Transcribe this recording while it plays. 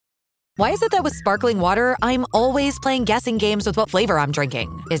Why is it that with sparkling water, I'm always playing guessing games with what flavor I'm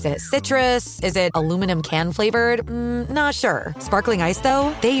drinking? Is it citrus? Is it aluminum can flavored? Not sure. Sparkling ice,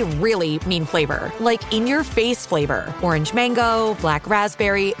 though, they really mean flavor. Like in-your-face flavor. Orange mango, black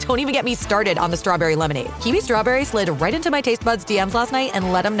raspberry. Don't even get me started on the strawberry lemonade. Kiwi Strawberry slid right into my taste buds DMs last night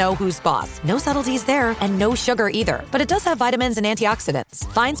and let them know who's boss. No subtleties there, and no sugar either. But it does have vitamins and antioxidants.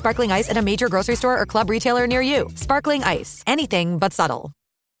 Find sparkling ice at a major grocery store or club retailer near you. Sparkling ice. Anything but subtle.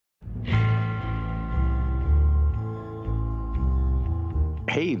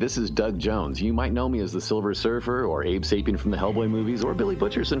 Hey, this is Doug Jones. You might know me as the Silver Surfer or Abe Sapien from the Hellboy movies or Billy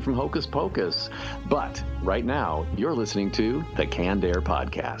Butcherson from Hocus Pocus. But right now, you're listening to the Canned Air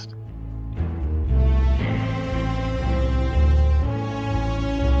Podcast.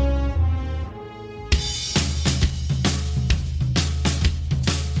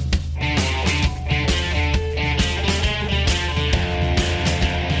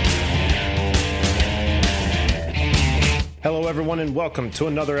 Hello, everyone, and welcome to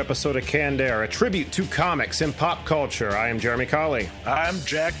another episode of Canned Air, a tribute to comics and pop culture. I am Jeremy Colley. I'm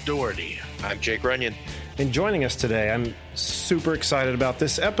Jack Doherty. I'm Jake Runyon. And joining us today, I'm super excited about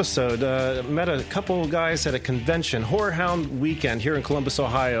this episode. Met a couple of guys at a convention, Horror Hound Weekend, here in Columbus,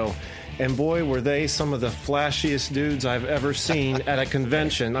 Ohio. And boy, were they some of the flashiest dudes I've ever seen at a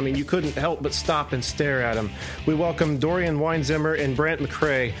convention. I mean, you couldn't help but stop and stare at them. We welcome Dorian Weinzimmer and Brant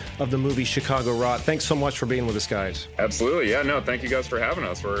McCrae of the movie Chicago Rot. Thanks so much for being with us, guys. Absolutely. Yeah, no, thank you guys for having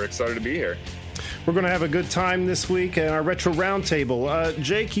us. We're excited to be here. We're going to have a good time this week in our Retro Roundtable.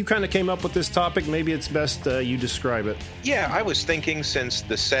 Jake, you kind of came up with this topic. Maybe it's best you describe it. Yeah, I was thinking, since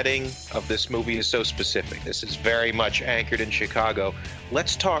the setting of this movie is so specific, this is very much anchored in Chicago,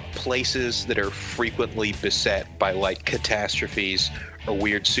 let's talk places that are frequently beset by, like, catastrophes or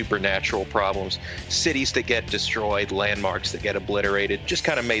weird supernatural problems, cities that get destroyed, landmarks that get obliterated. Just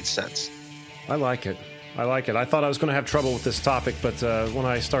kind of made sense. I like it. I thought I was going to have trouble with this topic, but when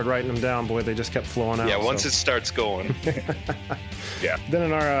I started writing them down, boy, they just kept flowing out. Yeah, once it starts going. Yeah. Then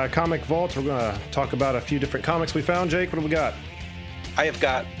in our comic vault, we're going to talk about a few different comics we found. Jake, what do we got? I have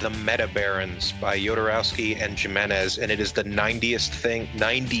got The Meta Barons by Jodorowsky and Jimenez, and it is the 90s-ist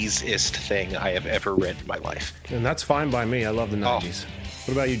thing I have ever read in my life. And that's fine by me. I love the 90s.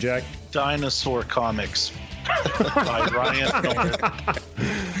 What about you, Jack? Dinosaur Comics by Ryan Miller.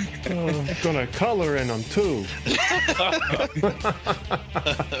 I'm gonna color in them too.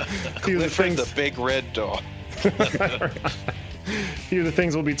 Clifford the Big Red Dog. A few of the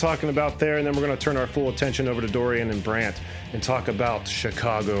things we'll be talking about there, and then we're going to turn our full attention over to Dorian and Brant and talk about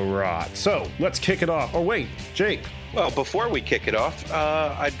Chicago Rot. So let's kick it off. Oh wait, Jake. Well, before we kick it off,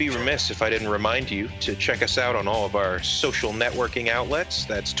 I'd be remiss if I didn't remind you to check us out on all of our social networking outlets.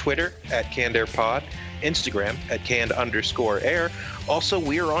 That's Twitter @CannedAirPod, Instagram @Canned_Air. Also,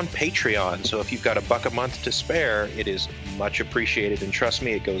 we're on Patreon, so if you've got $1 a month to spare, it is much appreciated, and trust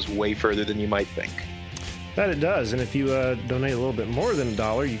me, it goes way further than you might think. That it does, and if you donate a little bit more than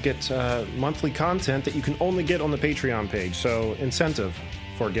 $1, you get monthly content that you can only get on the Patreon page, so incentive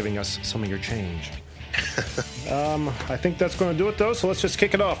for giving us some of your change. I think that's going to do it, though, so let's just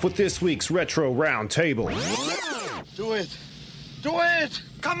kick it off with this week's Retro Roundtable. Do it. Do it!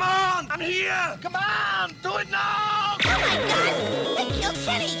 Come on! I'm here! Come on! Do it now! Oh my God! They killed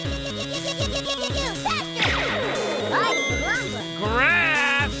Kenny! Bastard!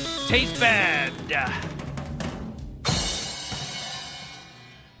 Grass tastes bad.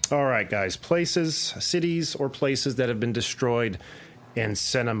 All right, guys. Places, cities, or places that have been destroyed in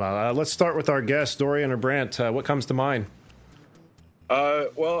cinema. Let's start with our guest, Dorian or Brant. What comes to mind?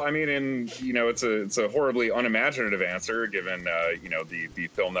 Well, I mean, it's a horribly unimaginative answer given, the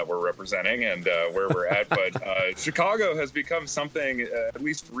film that we're representing and where we're at. But Chicago has become something, at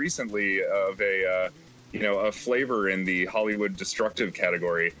least recently, of a flavor in the Hollywood destructive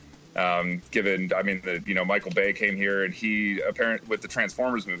category. Given, I mean, Michael Bay came here and he apparently with the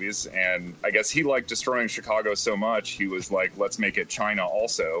Transformers movies, and I guess he liked destroying Chicago so much he was like, let's make it China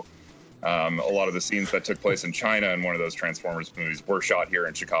also. A lot of the scenes that took place in China in one of those Transformers movies were shot here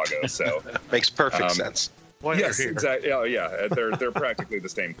in Chicago. So makes perfect sense. Yes, exactly. Yeah, they're practically the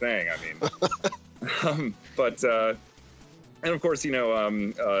same thing. I mean, and of course,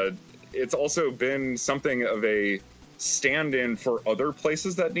 it's also been something of a stand-in for other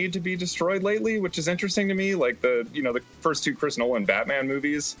places that need to be destroyed lately, which is interesting to me. Like the first two Chris Nolan Batman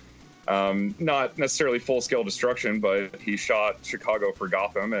movies. Not necessarily full-scale destruction, but he shot Chicago for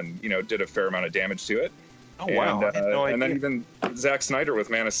Gotham and, did a fair amount of damage to it. Oh, wow. I had no and then idea. even Zack Snyder with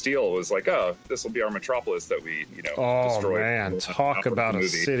Man of Steel was like, oh, this will be our Metropolis that we, Oh, destroyed. man. Talk about a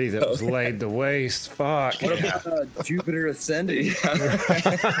city that was laid to waste. Fuck. What about Jupiter Ascending?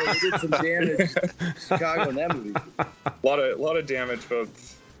 They did some damage to Chicago in that movie. A lot of damage,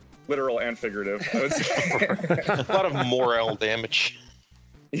 both literal and figurative, I would say. A lot of moral damage.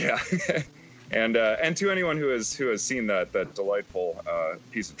 Yeah. And to anyone who has seen that delightful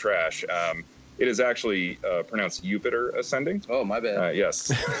piece of trash, it is actually pronounced Jupiter Ascending. Oh, my bad.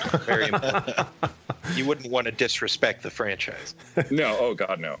 Yes. Very important. You wouldn't want to disrespect the franchise. No. Oh,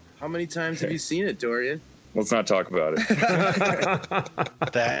 God, no. How many times have you seen it, Dorian? Let's not talk about it.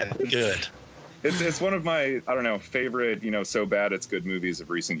 That good. It's one of my, I don't know, favorite, so bad it's good movies of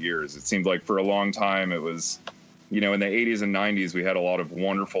recent years. It seemed like for a long time it was, in the 80s and 90s, we had a lot of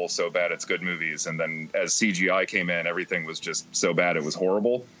wonderful so bad it's good movies. And then as CGI came in, everything was just so bad it was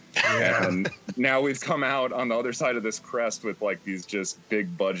horrible. Yeah. And now we've come out on the other side of this crest with like these just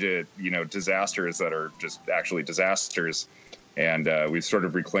big budget, disasters that are just actually disasters. And we've sort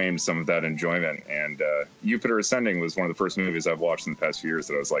of reclaimed some of that enjoyment. And Jupiter Ascending was one of the first movies I've watched in the past few years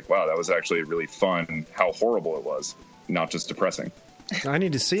that I was like, wow, that was actually really fun, how horrible it was, not just depressing. I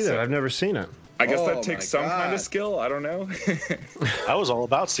need to see that. I've never seen it. I guess that takes some kind of skill. I don't know. I was all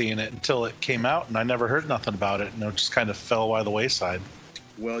about seeing it until it came out, and I never heard nothing about it, and it just kind of fell by the wayside.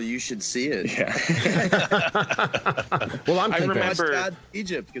 Well, you should see it. Yeah. Well, I remember God of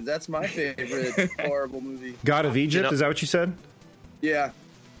Egypt, because that's my favorite horrible movie. God of Egypt, is that what you said? Yeah.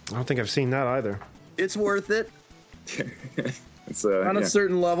 I don't think I've seen that either. It's worth it. It's on a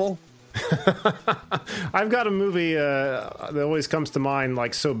certain level. I've got a movie that always comes to mind,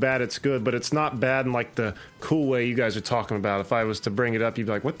 like so bad it's good, but it's not bad in like the cool way you guys are talking about. If I was to bring it up, you'd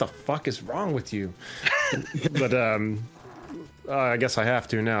be like, what the fuck is wrong with you? But I guess I have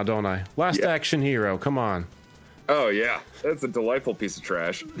to now, don't I? Last Action Hero, come on. Oh, yeah. That's a delightful piece of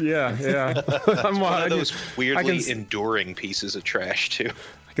trash. Yeah. I'm one of those weirdly enduring pieces of trash, too.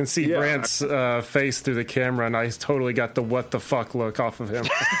 I can see Brant's face through the camera, and I totally got the what the fuck look off of him.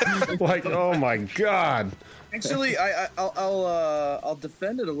 Like, oh my God. Actually, I'll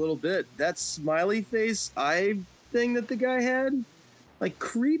defend it a little bit. That smiley face eye thing that the guy had, like,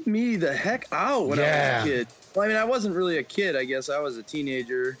 creeped me the heck out when I was a kid. Well, I mean, I wasn't really a kid, I guess. I was a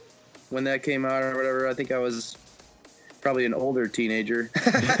teenager when that came out or whatever. I think I was probably an older teenager.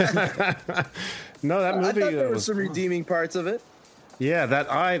 No, that movie... I thought there were some redeeming parts of it. Yeah,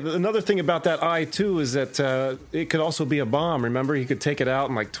 that eye. Another thing about that eye, too, is that it could also be a bomb. Remember? You could take it out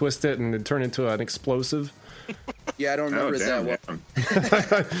and, like, twist it and it'd turn into an explosive. Yeah, I don't remember that one.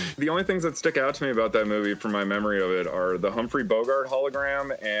 The only things that stick out to me about that movie from my memory of it are the Humphrey Bogart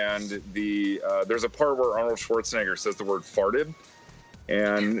hologram and there's a part where Arnold Schwarzenegger says the word farted.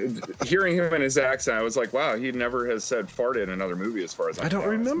 And hearing him in his accent, I was like, wow, he never has said farted in another movie as far as I don't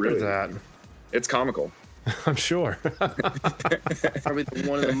remember that. It's comical. I'm sure. Probably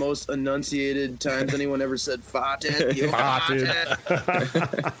one of the most enunciated times anyone ever said farted.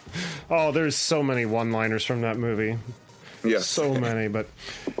 Farted. Oh, there's so many one-liners from that movie. Yes. So many. But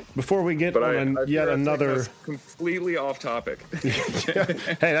before we get on yet another... completely off topic.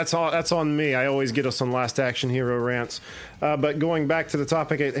 Hey, that's on me. I always get us on Last Action Hero rants. But going back to the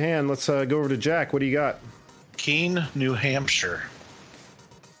topic at hand, let's go over to Jack. What do you got? Keene, New Hampshire.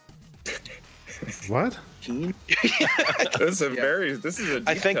 What? Keene? This is a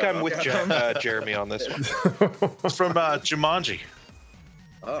I think I'm with Jeremy on this one. It's from Jumanji.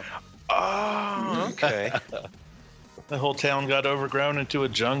 Oh, okay. The whole town got overgrown into a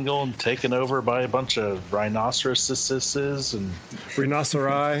jungle and taken over by a bunch of rhinoceroses and...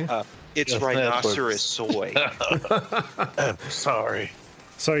 Rhinoceri? It's rhinoceros soy. Sorry.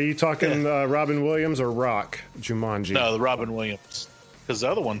 So are you talking Robin Williams or Rock Jumanji? No, the Robin Williams. Because the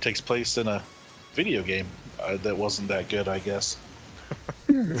other one takes place in a video game that wasn't that good, I guess.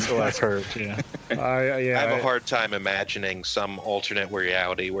 So I've heard, yeah. I have a hard time imagining some alternate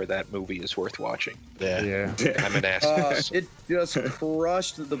reality where that movie is worth watching. Yeah. I'm an ass. It just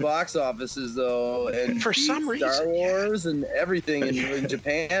crushed the box offices, though, and for some reason, Star Wars and everything in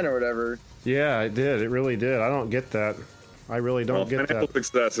Japan or whatever. Yeah, it did. It really did. I don't get that. I really don't get financial that.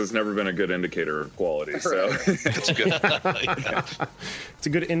 Success has never been a good indicator of quality, so that's good. It's a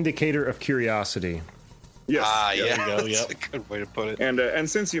good indicator of curiosity. Yes. Yeah. There you go. That's a good way to put it. And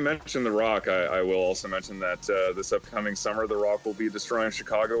since you mentioned The Rock, I will also mention that this upcoming summer, The Rock will be destroying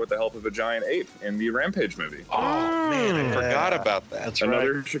Chicago with the help of a giant ape in the Rampage movie. Oh man, I forgot about that. That's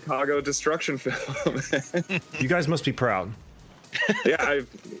another right. Chicago destruction film. You guys must be proud.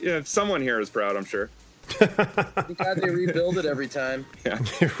 Yeah, someone here is proud, I'm sure. Thank God they rebuild it every time. Yeah.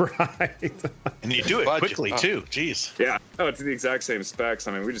 Right. And you do it Budget. quickly, too. Jeez. Yeah. Oh, it's the exact same specs.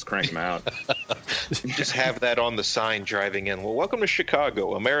 I mean, we just crank them out. Just have that on the sign driving in. Well, welcome to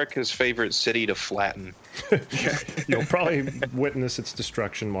Chicago, America's favorite city to flatten. You'll probably witness its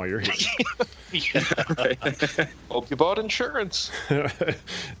destruction while you're here. Hope you bought insurance.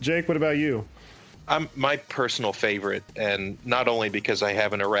 Jake, what about you? My personal favorite, and not only because I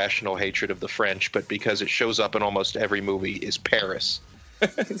have an irrational hatred of the French, but because it shows up in almost every movie, is Paris.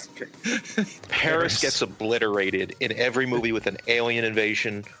 Paris gets obliterated in every movie with an alien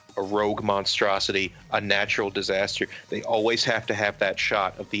invasion, a rogue monstrosity, a natural disaster. They always have to have that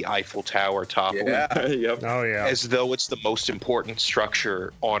shot of the Eiffel Tower toppling. Yeah. Yep. Oh, yeah. As though it's the most important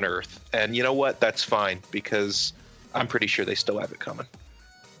structure on Earth. And you know what? That's fine, because I'm pretty sure they still have it coming.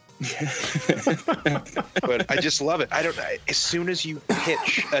 But I just love it. As soon as you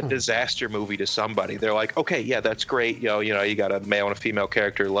pitch a disaster movie to somebody, they're like, okay, yeah, that's great. You know, you got a male and a female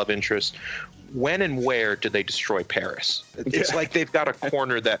character, love interest. When and where do they destroy Paris? It's like they've got to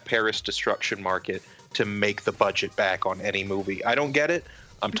corner that Paris destruction market to make the budget back on any movie. I don't get it.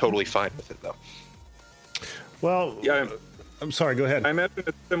 I'm totally fine with it, though. Well, Yeah. I'm sorry, go ahead. I imagine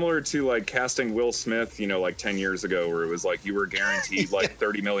it's similar to like casting Will Smith, like 10 years ago, where it was like you were guaranteed like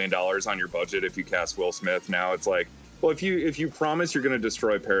 $30 million on your budget if you cast Will Smith. Now it's like, well, if you promise you're going to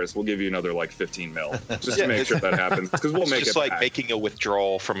destroy Paris, we'll give you another like 15 mil just to make sure that happens, because we'll make it's it just like back. making a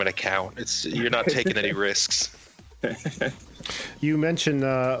withdrawal from an account. You're not taking any risks. You mentioned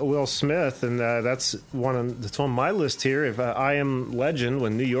Will Smith, and that's that's on my list here. If I Am Legend,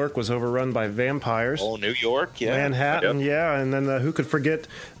 when New York was overrun by vampires. Oh, New York, yeah. Manhattan, yeah. And then who could forget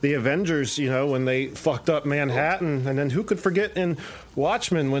the Avengers, when they fucked up Manhattan? And then who could forget in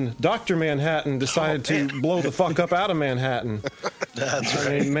Watchmen when Dr. Manhattan decided to blow the fuck up out of Manhattan? That's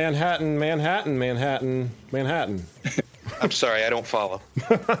I mean, Manhattan. I'm sorry, I don't follow.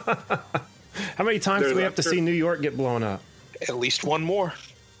 How many times do we have to see New York get blown up? At least one more.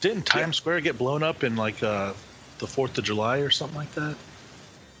 Didn't Times Square get blown up in like the 4th of July or something like that?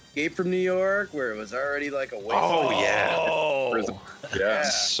 Escape from New York, where it was already like a wake. Oh, yeah. Oh, yeah.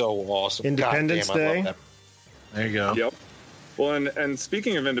 So awesome. Independence God damn, I Day. love that. There you go. Yep. Well, and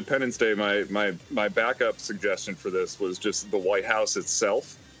speaking of Independence Day, my backup suggestion for this was just the White House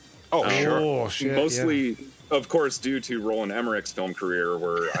itself. Oh, sure. Oh, shit, Mostly, of course, due to Roland Emmerich's film career,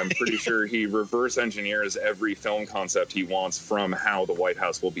 where I'm pretty sure he reverse engineers every film concept he wants from how the White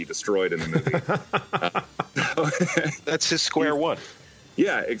House will be destroyed in the movie. That's his square one.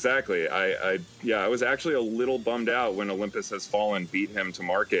 Yeah, exactly. I was actually a little bummed out when Olympus Has Fallen beat him to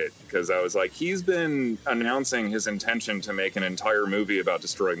market, because I was like, he's been announcing his intention to make an entire movie about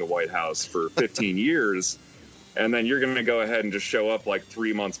destroying the White House for 15 years. And then you're going to go ahead and just show up like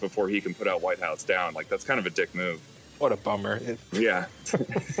 3 months before he can put out White House Down. Like, that's kind of a dick move. What a bummer. Yeah.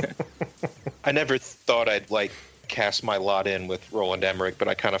 I never thought I'd cast my lot in with Roland Emmerich, but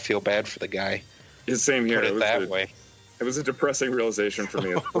I kind of feel bad for the guy. Same here. Put it that way. It was a depressing realization for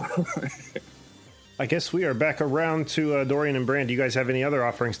me as well. I guess we are back around to Dorian and Brand. Do you guys have any other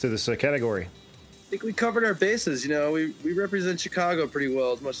offerings to this category? I think we covered our bases. We represent Chicago pretty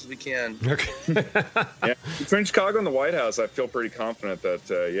well, as much as we can. Okay. Yeah, between Chicago and the White House, I feel pretty confident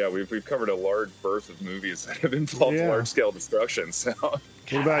that we've covered a large berth of movies that have involved large scale destruction. So,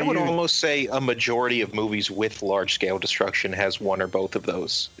 I would almost say a majority of movies with large scale destruction has one or both of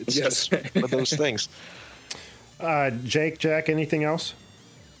those. It's just one of those things. Jake, Jack, anything else?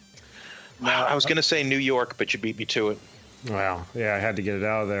 No, I was going to say New York, but you beat me to it. Wow. Yeah, I had to get it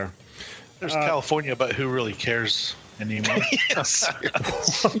out of there. There's California, but who really cares anymore? Yes.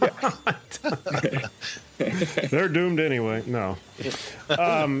 They're doomed anyway. No.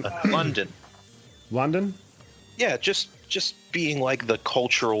 London. London? Yeah, just being like the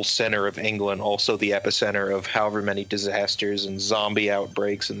cultural center of England, also the epicenter of however many disasters and zombie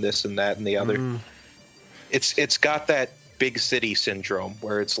outbreaks and this and that and the other. It's got that big city syndrome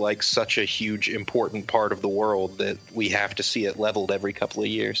where it's like such a huge, important part of the world that we have to see it leveled every couple of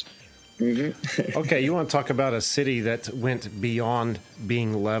years. Okay, you want to talk about a city that went beyond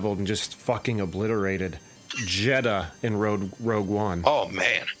being leveled and just fucking obliterated? Jeddah in Rogue One. Oh,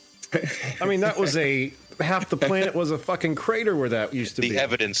 man. I mean, that was half the planet was a fucking crater where that used to be. The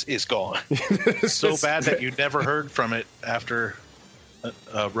evidence is gone. So bad that you never heard from it after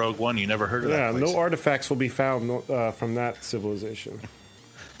Rogue One. You never heard of that place. No artifacts will be found from that civilization.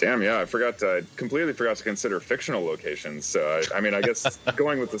 damn, yeah, I completely forgot to consider fictional locations. I guess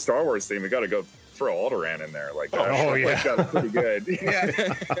going with the Star Wars theme, we got to go throw Alderaan in there. Like, that got pretty good. Yeah,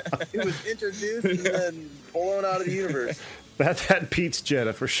 it was introduced and then blown out of the universe. That beats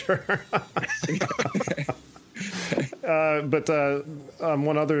Jeddah for sure. But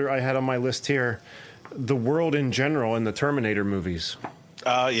one other I had on my list here, the world in general in the Terminator movies.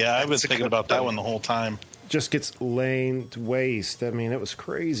 Yeah, I was thinking about that one the whole time. Just gets laid to waste. I mean, it was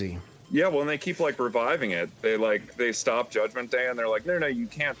crazy. Yeah, well, and they keep like reviving it. They stop Judgment Day, and they're like, no, you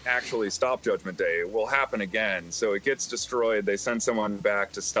can't actually stop Judgment Day. It will happen again. So it gets destroyed. They send someone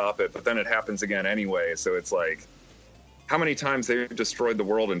back to stop it, but then it happens again anyway. So it's like, how many times they've destroyed the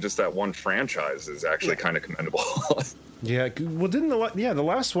world in just that one franchise is actually kind of commendable. Yeah, well, didn't the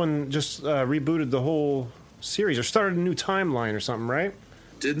last one just rebooted the whole series or started a new timeline or something, right?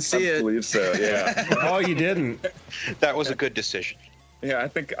 Didn't see it. I believe so. Yeah. Oh, you didn't. That was a good decision. Yeah, I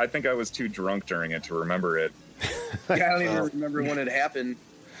think I was too drunk during it to remember it. Yeah, I don't even remember when it happened.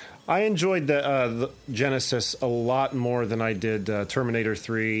 I enjoyed the Genesis a lot more than I did Terminator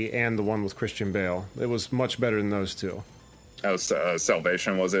 3 and the one with Christian Bale. It was much better than those two. Oh,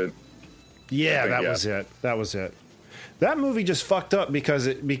 Salvation, was it? Yeah, that was it. That was it. That movie just fucked up because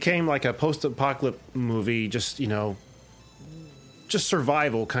it became like a post-apocalypse movie, just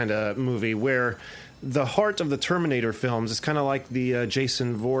survival kind of movie where the heart of the Terminator films is kind of like the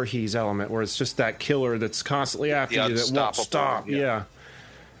Jason Voorhees element, where it's just that killer that's constantly after you that won't stop. Yeah.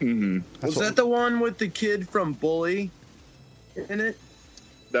 Mm-hmm. Was that the one with the kid from Bully in it?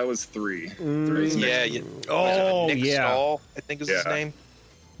 That was 3. Yeah. Nick Stahl, I think is his name.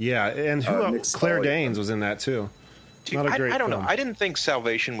 Yeah, and Claire Danes was in that too. Dude, I don't know. I didn't think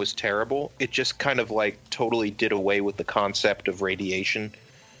Salvation was terrible. It just kind of like totally did away with the concept of radiation.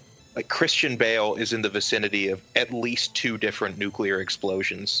 Like Christian Bale is in the vicinity of at least 2 different nuclear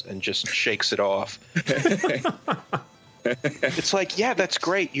explosions and just shakes it off. It's like, yeah, that's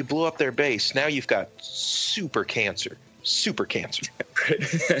great. You blew up their base. Now you've got super cancer.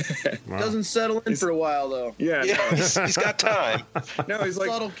 Wow. Doesn't settle in for a while though. Yeah, he's got time. No, he's like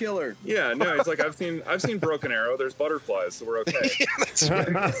subtle killer. Yeah, no, he's like I've seen Broken Arrow. There's butterflies, so we're okay. Yeah, that's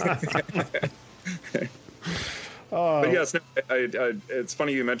right. But yes, it's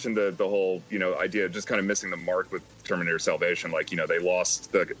funny you mentioned the whole idea of just kind of missing the mark with Terminator Salvation. Like they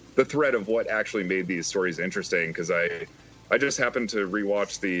lost the thread of what actually made these stories interesting. Because I just happened to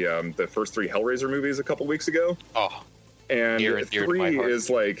rewatch the first 3 Hellraiser movies a couple weeks ago. Oh. And 3 is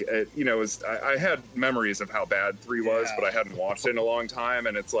like, I had memories of how bad 3 was, but I hadn't watched it in a long time.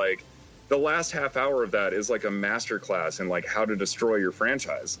 And it's like the last half hour of that is like a masterclass in like how to destroy your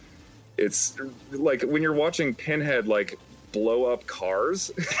franchise. It's like when you're watching Pinhead like blow up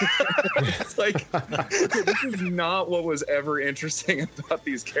cars. It's like, okay, this is not what was ever interesting about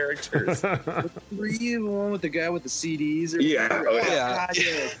these characters. Were you the one with the guy with the CDs? Or Yeah.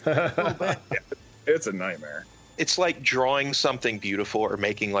 It's a nightmare. It's like drawing something beautiful or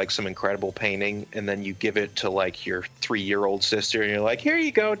making like some incredible painting, and then you give it to like your 3-year-old sister, and you're like, "Here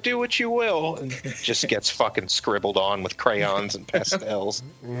you go, do what you will," and it just gets fucking scribbled on with crayons and pastels.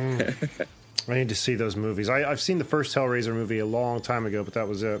 I need to see those movies. I've seen the first Hellraiser movie a long time ago, but that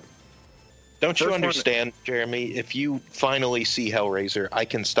was it. Don't you understand, Jeremy? If you finally see Hellraiser, I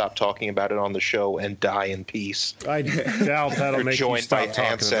can stop talking about it on the show and die in peace. I doubt that'll make you stop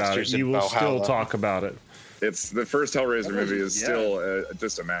talking about it. You will still talk about it. It's the first Hellraiser movie is still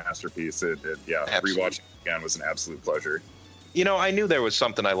just a masterpiece. Rewatching it again was an absolute pleasure. I knew there was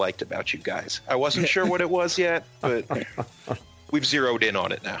something I liked about you guys. I wasn't sure what it was yet, but we've zeroed in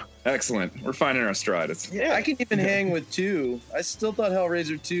on it now. Excellent. We're finding our stride. I can even hang with 2. I still thought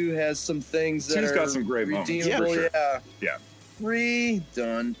Hellraiser 2 has some things that 2's got some great moments. Yeah, for sure. Yeah. 3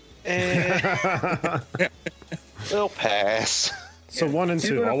 done. We'll pass. So 1 and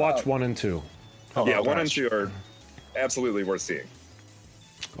 2. I'll watch 1 and 2. Oh, yeah, 1 and 2 are absolutely worth seeing.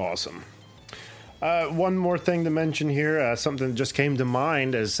 Awesome. One more thing to mention here, something that just came to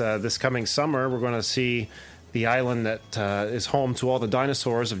mind is this coming summer, we're going to see the island that is home to all the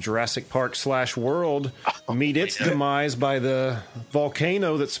dinosaurs of Jurassic Park / World meet its demise by the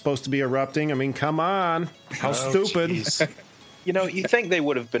volcano that's supposed to be erupting. I mean, come on. How stupid. You think they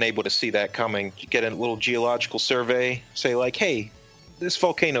would have been able to see that coming. Get a little geological survey, say like, hey, this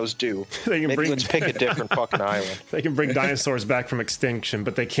volcano's due. Let's pick a different fucking island. They can bring dinosaurs back from extinction,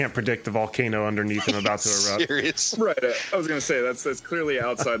 but they can't predict the volcano underneath them about to erupt. Serious? Right. I was going to say that's clearly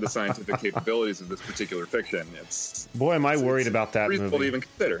outside the scientific capabilities of this particular fiction. Boy, am I worried about that reasonable movie. to even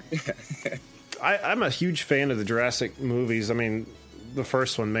consider. I'm a huge fan of the Jurassic movies. I mean, the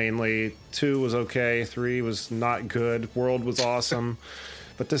first one mainly. 2 was okay. 3 was not good. World was awesome.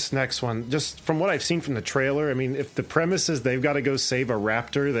 But this next one, just from what I've seen from the trailer, I mean, if the premise is they've got to go save a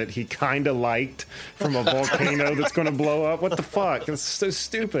raptor that he kind of liked from a volcano that's going to blow up, what the fuck? It's so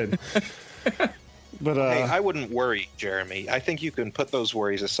stupid. But hey, I wouldn't worry, Jeremy. I think you can put those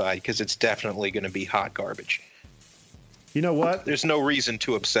worries aside because it's definitely going to be hot garbage. You know what? There's no reason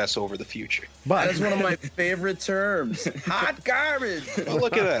to obsess over the future. But that's one of my favorite terms. Hot garbage. Well,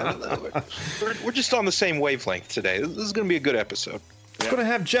 look at that. We're just on the same wavelength today. This is going to be a good episode. It's going to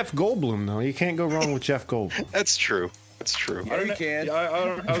have Jeff Goldblum, though. You can't go wrong with Jeff Goldblum. That's true. That's true. Yeah, you can.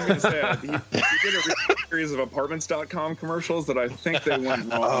 I was going to say, he did a series of apartments.com commercials that I think they went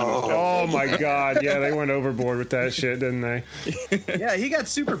wrong. Oh my God. Yeah, they went overboard with that shit, didn't they? Yeah, he got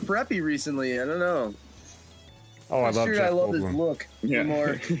super preppy recently. I don't know. Oh, I love Jeff I love Goldblum. his look Yeah.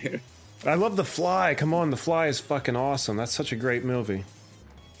 more. I love The Fly. Come on, The Fly is fucking awesome. That's such a great movie.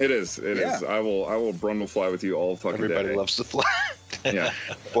 It is. It is. I will Brundle with you all fucking Everybody day. loves The Fly. Yeah.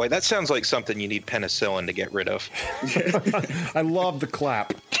 Boy, that sounds like something you need penicillin to get rid of. I love The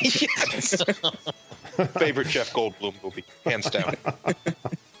Clap. Yes. Favorite Jeff Goldblum movie, hands down.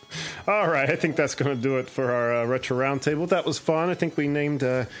 All right, I think that's going to do it for our Retro Roundtable. That was fun. I think we named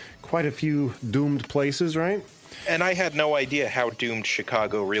quite a few doomed places, right? And I had no idea how doomed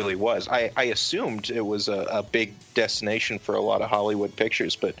Chicago really was. I assumed it was a big destination for a lot of Hollywood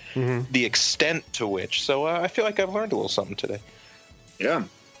pictures, but the extent to which. So I feel like I've learned a little something today. Yeah.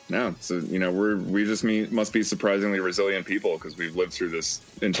 No. So, we just must be surprisingly resilient people because we've lived through this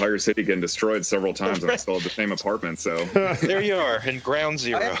entire city getting destroyed several times and I still have the same apartment. So there you are in ground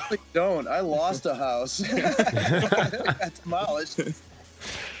zero. I actually don't. I lost a house. Got demolished.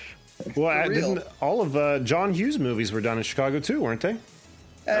 Well, didn't all of John Hughes movies were done in Chicago too, weren't they?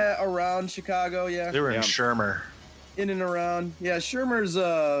 Around Chicago, yeah. They were in Shermer. In and around. Yeah, Shermer's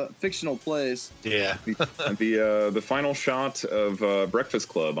a fictional place. Yeah. The final shot of Breakfast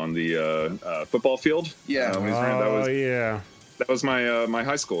Club on the football field. Yeah. That was my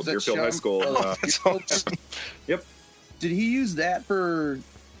high school, Deerfield High School. Awesome. Yep. Did he use that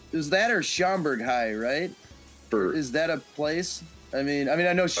is that or Schaumburg High, right? Is that a place? I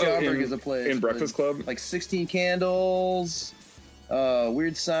know Schaumburg is a place. In Breakfast Club? Like 16 Candles,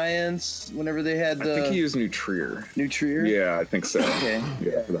 Weird Science, whenever they had the... I think he used New Trier. New Trier? Yeah, I think so. Okay.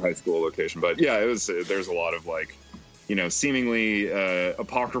 Yeah, for the high school location. But yeah, there's a lot of seemingly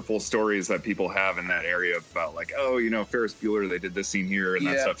apocryphal stories that people have in that area about Ferris Bueller, they did this scene here and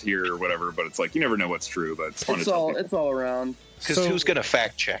that stuff here or whatever. But it's like, you never know what's true, but it's fun to tell. It's all around. Because who's going to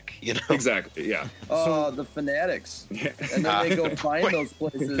fact check, Exactly, yeah. The fanatics. Yeah. And then they go find those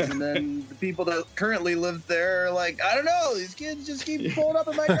places, and then the people that currently live there are like, I don't know, these kids just keep pulling up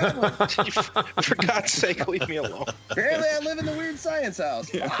in my driveway. For God's sake, leave me alone. Apparently I live in the Weird Science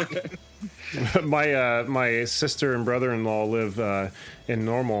house. My sister and brother-in-law live in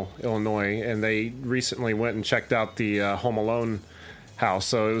Normal, Illinois, and they recently went and checked out the Home Alone house.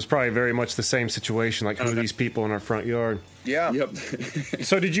 So it was probably very much the same situation, like who are these people in our front yard? Yeah. Yep.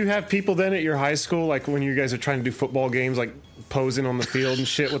 So did you have people then at your high school, like when you guys are trying to do football games, like posing on the field and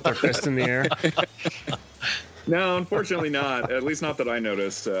shit with their fist in the air? No, unfortunately not. At least not that I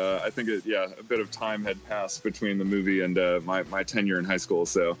noticed. I think a bit of time had passed between the movie and my tenure in high school,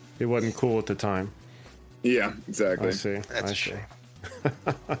 so it wasn't cool at the time. Yeah, exactly. I see. That's true.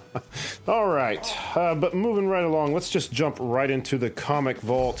 All right, but moving right along, let's just jump right into the comic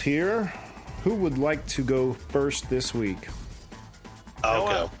vault here. Who would like to go first this week? I'll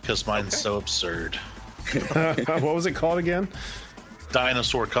go, because mine's so absurd. What was it called again?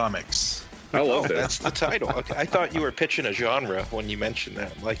 Dinosaur Comics. I love that. That's the title. Okay. I thought you were pitching a genre when you mentioned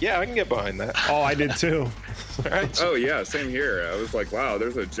that. I'm like, yeah, I can get behind that. Oh, I did too. All right. Oh, yeah, same here. I was like, wow,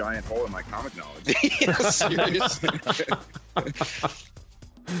 there's a giant hole in my comic knowledge. Seriously.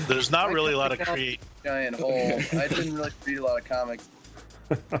 There's not really a lot of giant hole. I didn't really read a lot of comics.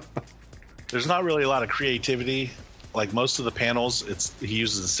 There's not really a lot of creativity. Like most of the panels, he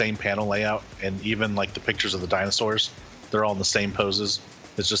uses the same panel layout, and even like the pictures of the dinosaurs, they're all in the same poses.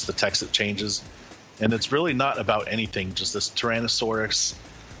 It's just the text that changes, and it's really not about anything. Just this Tyrannosaurus,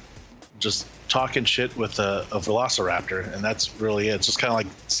 just talking shit with a Velociraptor, and that's really it. It's just kind of like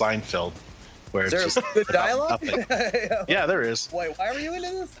Seinfeld, where Is it's there just good dialogue? Yeah, there is. Wait, why were you into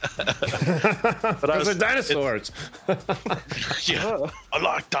this? Because they're dinosaurs. Yeah, I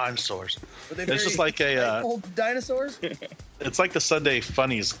like dinosaurs. It's just like old dinosaurs. It's like the Sunday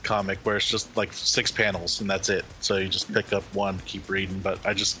Funnies comic where it's just like 6 panels and that's it. So you just pick up one, keep reading. But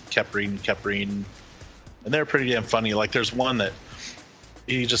I just kept reading, and they're pretty damn funny. Like there's one that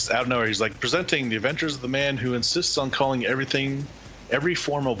he just out of nowhere, he's like presenting the adventures of the man who insists on calling every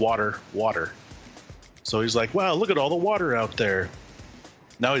form of water. So he's like, wow, look at all the water out there.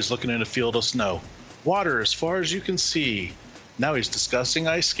 Now he's looking in a field of snow. Water as far as you can see. Now he's discussing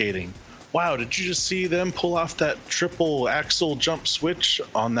ice skating. Wow, did you just see them pull off that triple axle jump switch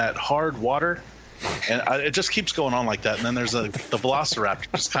on that hard water? And it just keeps going on like that. And then there's the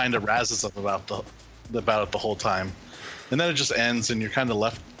Velociraptor just kind of razzes up about it the whole time. And then it just ends, and you're kind of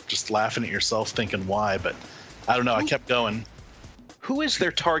left just laughing at yourself, thinking why. But I don't know. I kept going. Who is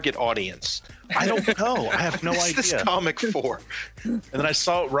their target audience? I don't know. I have no idea. What's this comic for? And then I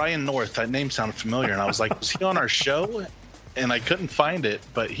saw Ryan North. That name sounded familiar, and I was like, was he on our show? And I couldn't find it,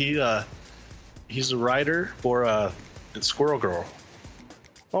 but he's a writer for Squirrel Girl.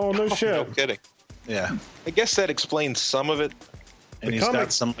 Oh, no shit. No kidding. Yeah. I guess that explains some of it. And he's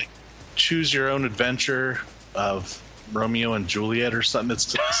got some like choose your own adventure of Romeo and Juliet or something.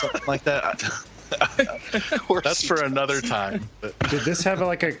 It's something like that. That's for another time. But. Did this have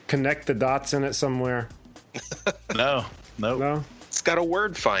like a connect the dots in it somewhere? No. It's got a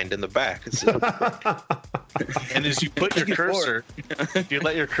word find in the back. And as you put your cursor, if you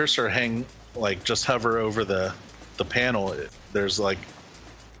let your cursor hang, like just hover over the panel, there's like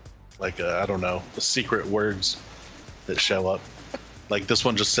I don't know, the secret words that show up. Like this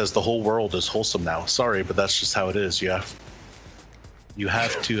one just says the whole world is wholesome now. Sorry, but that's just how it is. You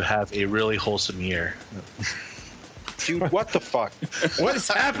have to have a really wholesome year. Dude, what the fuck? What is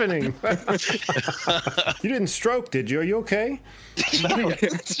happening? You didn't stroke, did you? Are you okay?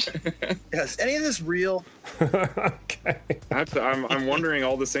 Yes. Any of this real? Okay. I'm wondering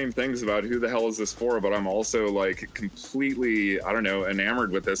all the same things about who the hell is this for, but I'm also like completely, I don't know,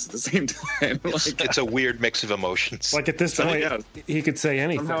 enamored with this at the same time. It's a weird mix of emotions. Like at this point, he could say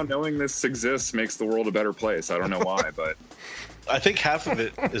anything. Somehow knowing this exists makes the world a better place. I don't know why, but I think half of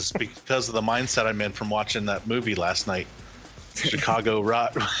it is because of the mindset I'm in from watching that movie last night, Chicago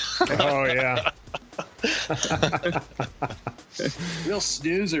Rot. Oh yeah. Real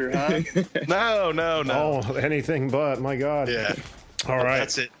snoozer, huh? No. Oh, anything but. My God. Yeah. All right.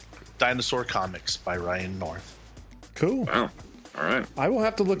 That's it. Dinosaur Comics by Ryan North. Cool. Wow. All right. I will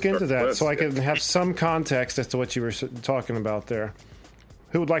have to look into that so I can have some context as to what you were talking about there.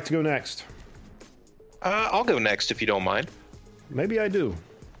 Who would like to go next? I'll go next if you don't mind. Maybe I do.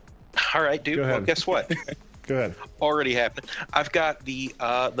 All right, dude. Well, guess what? Go ahead. Already happened. I've got the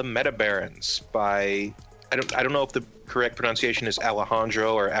Meta Barons by I don't know if the correct pronunciation is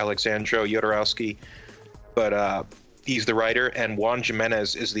Alejandro or Alexandro Jodorowsky, but he's the writer and Juan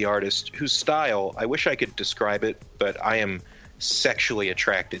Jimenez is the artist, whose style I wish I could describe it, but I am sexually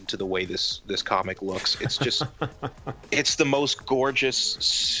attracted to the way this comic looks. It's just it's the most gorgeous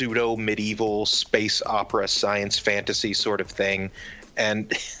pseudo medieval space opera science fantasy sort of thing,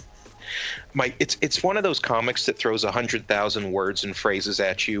 and it's one of those comics that throws 100,000 words and phrases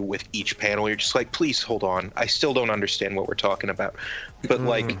at you with each panel. You're just like, please hold on, I still don't understand what we're talking about, but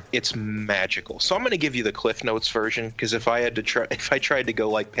like it's magical. So I'm going to give you the Cliff Notes version, because if I tried to go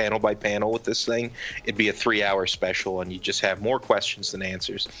like panel by panel with this thing, it'd be a 3-hour special and you just have more questions than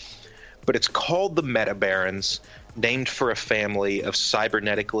answers. But it's called the Meta Barons, named for a family of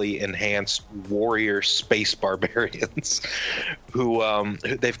cybernetically enhanced warrior space barbarians who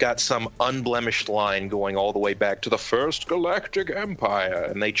they've got some unblemished line going all the way back to the First Galactic Empire,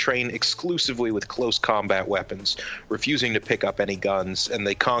 and they train exclusively with close combat weapons, refusing to pick up any guns, and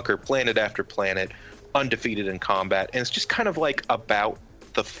they conquer planet after planet, undefeated in combat. And it's just kind of like about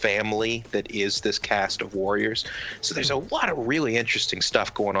the family that is this cast of warriors. So there's a lot of really interesting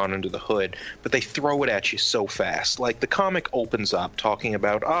stuff going on under the hood, but they throw it at you so fast. Like the comic opens up talking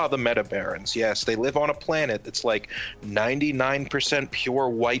about the Meta Barons. Yes, they live on a planet that's like 99% pure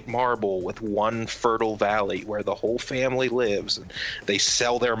white marble with one fertile valley where the whole family lives, and they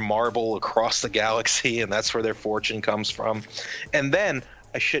sell their marble across the galaxy, and that's where their fortune comes from. And then,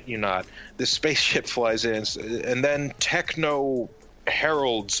 I shit you not, this spaceship flies in, and then techno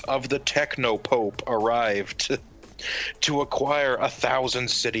heralds of the Techno Pope arrived to acquire 1,000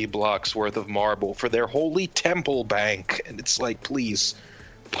 city blocks worth of marble for their holy temple bank. And it's like, please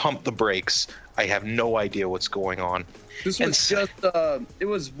pump the brakes. I have no idea what's going on. This was just it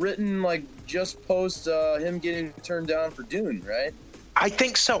was written like just post him getting turned down for Dune, right? I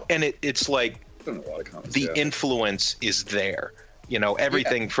think so. And it's like the influence is there. You know,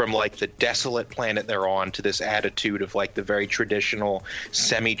 everything from like the desolate planet they're on to this attitude of like the very traditional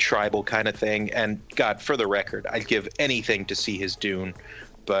semi-tribal kind of thing. And God, for the record, I'd give anything to see his Dune,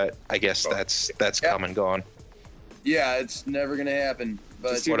 but I guess that's come and gone. Yeah, it's never gonna happen.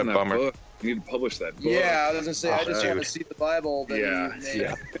 But what a bummer. Book. You need to publish that book. Yeah, I was gonna say I just want to see the Bible.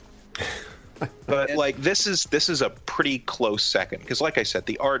 Yeah. But like this is a pretty close second, because like I said,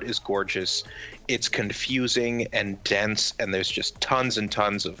 the art is gorgeous, it's confusing and dense, and there's just tons and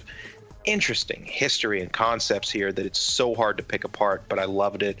tons of interesting history and concepts here that it's so hard to pick apart, but I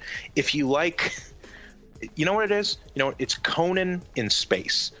loved it. If you like, you know what it is? You know, it's Conan in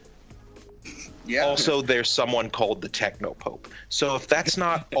space. Yeah. Also, there's someone called the Technopope. So if that's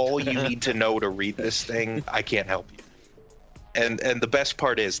not all you need to know to read this thing, I can't help you. And the best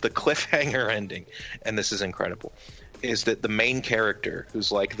part is the cliffhanger ending, and this is incredible, is that the main character,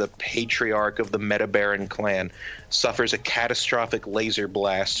 who's like the patriarch of the Metabaron clan, suffers a catastrophic laser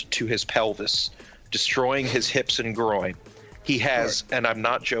blast to his pelvis, destroying his hips and groin. He has, and I'm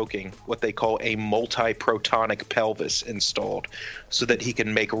not joking, what they call a multi-protonic pelvis installed so that he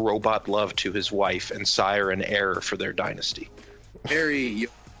can make robot love to his wife and sire an heir for their dynasty. Very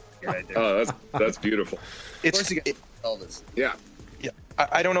right there. Oh, that's beautiful. Elvis. Yeah. Yeah.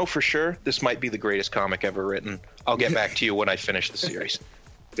 I don't know for sure. This might be the greatest comic ever written. I'll get back to you when I finish the series.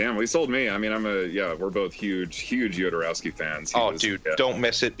 Damn, he sold me. I mean, we're both huge Jodorowsky fans. Dude, don't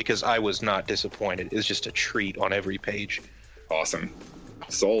miss it because I was not disappointed. It's just a treat on every page. Awesome.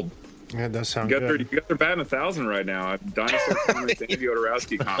 Sold. Yeah, that sounds good. You got their batting 1,000 right now. Dinosaur comics and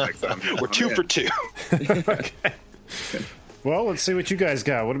Jodorowsky comics. We're 2 for 2. Okay. Well, let's see what you guys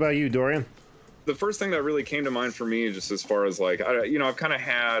got. What about you, Dorian? The first thing that really came to mind for me, just as far as like, I've kind of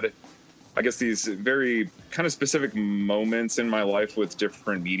had, I guess, these very kind of specific moments in my life with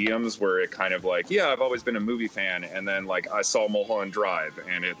different mediums where it kind of like, yeah, I've always been a movie fan. And then like I saw Mulholland Drive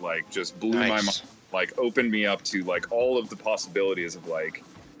and it like just blew my mind, like opened me up to like all of the possibilities of like,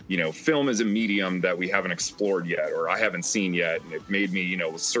 film as a medium that we haven't explored yet or I haven't seen yet. And it made me,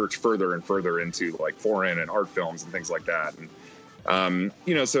 search further and further into like foreign and art films and things like that. And,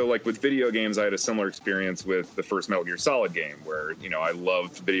 so like with video games, I had a similar experience with the first Metal Gear Solid game where, I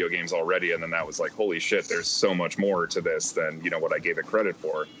loved video games already. And then that was like, holy shit, there's so much more to this than, what I gave it credit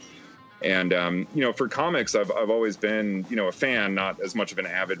for. And, for comics, I've always been, a fan, not as much of an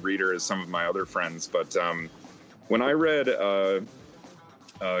avid reader as some of my other friends. But when I read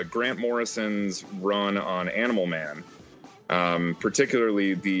Grant Morrison's run on Animal Man,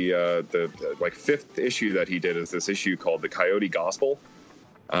 particularly the like 5th issue that he did is this issue called The Coyote Gospel,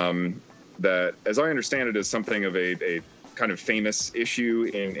 that, as I understand it, is something of a kind of famous issue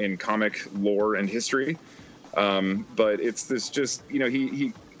in comic lore and history. But it's this just,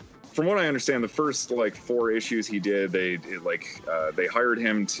 he from what I understand, the first like 4 issues he did, they hired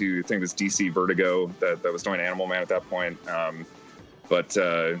him to, I think it was DC Vertigo that was doing Animal Man at that point.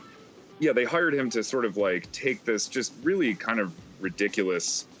 Yeah, they hired him to sort of like take this just really kind of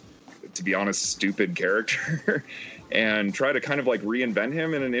ridiculous, to be honest, stupid character and try to kind of like reinvent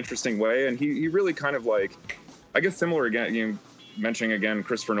him in an interesting way. And he really kind of like, I guess similar again, mentioning again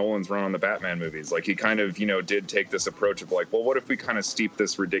Christopher Nolan's run on the Batman movies, like he kind of, did take this approach of like, well, what if we kind of steep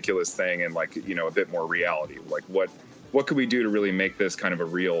this ridiculous thing in like, a bit more reality? Like what could we do to really make this kind of a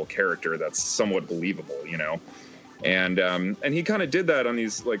real character that's somewhat believable, And he kind of did that on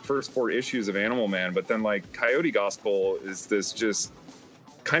these like first 4 issues of Animal Man, but then like Coyote Gospel is this just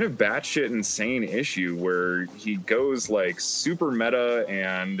kind of batshit insane issue where he goes like super meta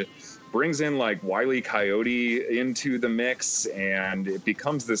and brings in like Wile E. Coyote into the mix, and it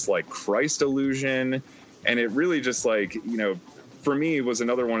becomes this like Christ illusion, and it really just like for me was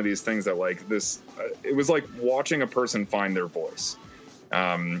another one of these things that like this it was like watching a person find their voice.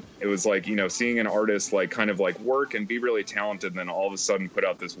 It was like, seeing an artist like kind of like work and be really talented and then all of a sudden put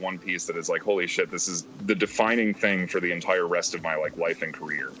out this one piece that is like, holy shit, this is the defining thing for the entire rest of my like life and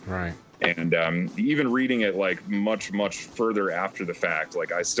career. Right. And even reading it like much, much further after the fact,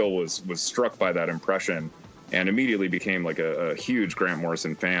 like I still was struck by that impression and immediately became like a huge Grant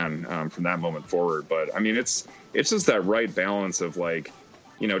Morrison fan from that moment forward. But I mean, it's just that right balance of like,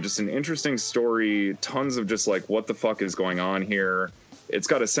 just an interesting story, tons of just like, what the fuck is going on here? It's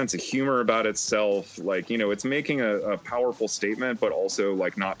got a sense of humor about itself. Like, it's making a powerful statement, but also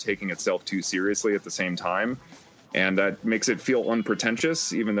like not taking itself too seriously at the same time. And that makes it feel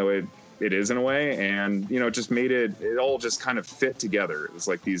unpretentious, even though it is in a way. And, it just made it all just kind of fit together. It was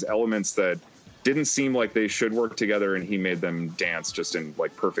like these elements that didn't seem like they should work together. And he made them dance just in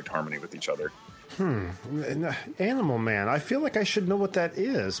like perfect harmony with each other. Animal Man. I feel like I should know what that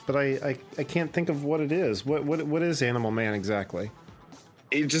is, but I can't think of what it is. What is Animal Man exactly?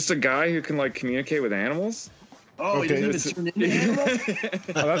 He's just a guy who can like communicate with animals. Oh, okay. He doesn't even turn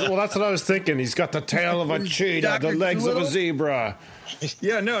into animals? Well, that's what I was thinking. He's got the tail of a cheetah, the legs of a zebra.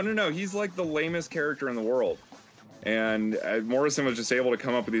 Yeah, no. He's like the lamest character in the world. And Morrison was just able to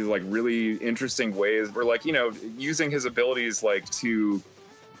come up with these like really interesting ways where like, using his abilities like to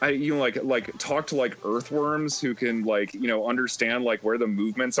like talk to like earthworms who can like, understand like where the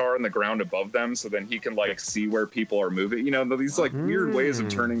movements are in the ground above them. So then he can like see where people are moving, these like weird ways of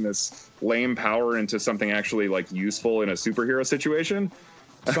turning this lame power into something actually like useful in a superhero situation.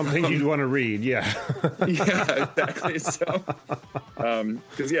 something you'd want to read. Yeah. Yeah, exactly. So,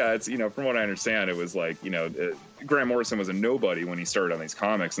 because it's from what I understand, it was like Grant Morrison was a nobody when he started on these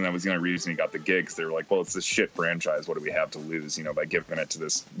comics, and that was the only reason he got the gig. Because they were like, well, it's this shit franchise. What do we have to lose? By giving it to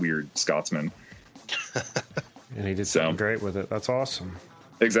this weird Scotsman. And he did something great with it. That's awesome.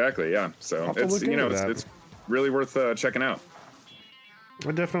 Exactly. Yeah. So it's really worth checking out.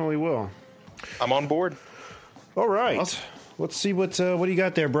 I definitely will. I'm on board. All right. Awesome. Let's see what do you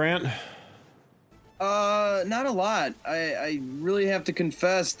got there, Brant? Not a lot. I really have to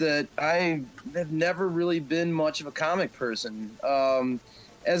confess that I have never really been much of a comic person.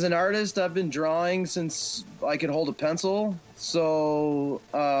 As an artist, I've been drawing since I could hold a pencil. So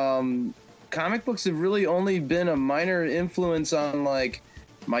comic books have really only been a minor influence on like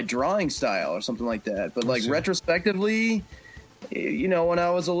my drawing style or something like that. But like retrospectively, when I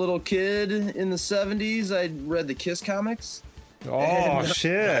was a little kid in the 70s, I read the Kiss comics. Oh,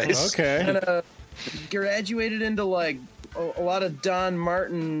 shit. Nice. Okay. And graduated into like a lot of Don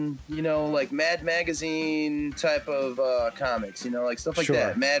Martin, like Mad Magazine type of comics, like stuff like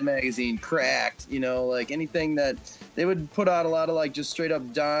that. Mad Magazine, Cracked, like anything that they would put out a lot of like just straight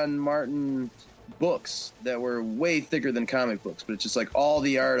up Don Martin books that were way thicker than comic books, but it's just like all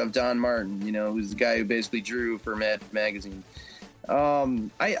the art of Don Martin, who's the guy who basically drew for Mad Magazine.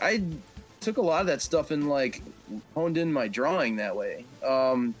 I took a lot of that stuff and like honed in my drawing that way.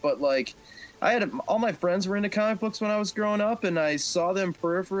 But like I had all my friends were into comic books when I was growing up, and I saw them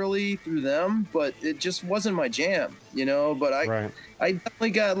peripherally through them, but it just wasn't my jam, but I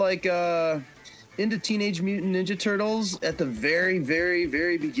definitely got like into Teenage Mutant Ninja Turtles at the very, very,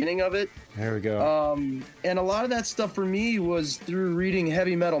 very beginning of it. There we go. And a lot of that stuff for me was through reading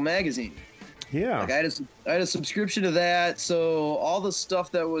Heavy Metal magazine. Yeah. Like I had a subscription to that, so all the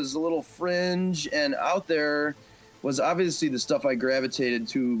stuff that was a little fringe and out there was obviously the stuff I gravitated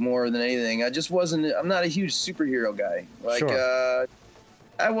to more than anything. I'm not a huge superhero guy. Like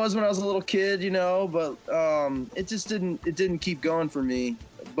I was when I was a little kid, but it just didn't keep going for me.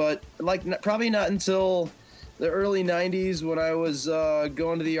 But like probably not until the early 90s when I was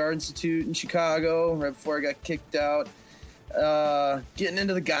going to the Art Institute in Chicago right before I got kicked out. Getting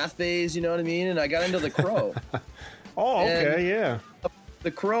into the goth phase, you know what I mean? And I got into The Crow. Oh, okay, yeah.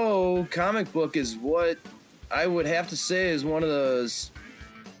 The Crow comic book is what I would have to say is one of those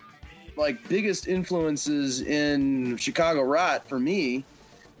like biggest influences in Chicago Rot for me,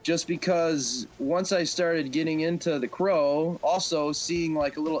 just because once I started getting into The Crow, also seeing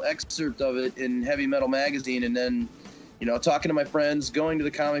like a little excerpt of it in Heavy Metal magazine, and then talking to my friends, going to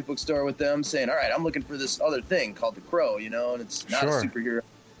the comic book store with them, saying, all right, I'm looking for this other thing called The Crow, and it's not a superhero,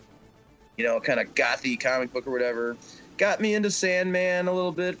 kind of gothy comic book or whatever. Got me into Sandman a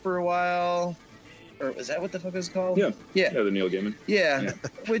little bit for a while. Or is that what the fuck it's called? Yeah, the Neil Gaiman. Yeah,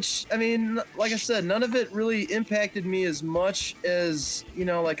 which, I mean, like I said, none of it really impacted me as much as,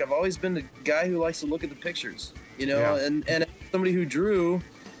 like I've always been the guy who likes to look at the pictures, and as somebody who drew,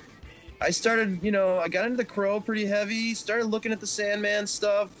 I started, I got into The Crow pretty heavy, started looking at the Sandman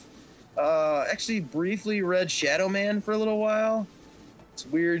stuff, actually briefly read Shadow Man for a little while. It's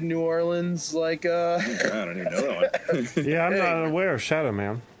weird New Orleans, like... I don't even know that one. Yeah, I'm not aware of Shadow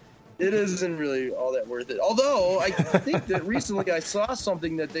Man. It isn't really all that worth it. Although, I think that recently I saw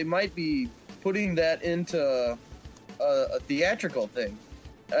something that they might be putting that into a theatrical thing.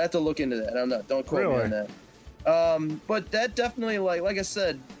 I have to look into that. Don't quote me on that. But that definitely, like I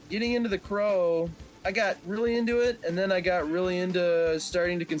said, getting into The Crow, I got really into it, and then I got really into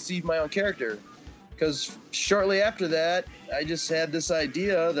starting to conceive my own character. Because shortly after that, I just had this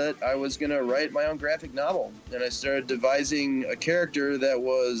idea that I was going to write my own graphic novel. And I started devising a character that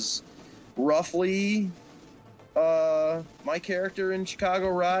was roughly my character in Chicago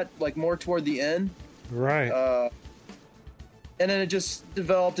Rot, like more toward the end. Right. And then it just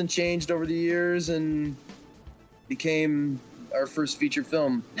developed and changed over the years and became our first feature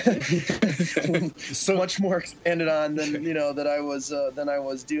film. So much more expanded on than that I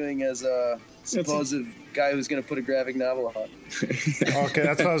was doing as a supposed guy who's going to put a graphic novel out. Okay,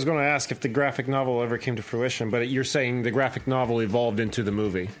 that's what I was going to ask, if the graphic novel ever came to fruition. But you're saying the graphic novel evolved into the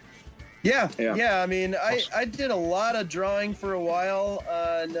movie. Yeah. I mean, I did a lot of drawing for a while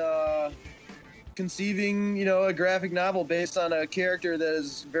on conceiving, a graphic novel based on a character that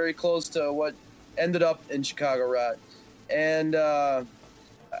is very close to what ended up in Chicago Rot. And I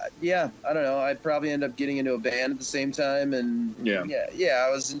don't know. I'd probably end up getting into a band at the same time. And I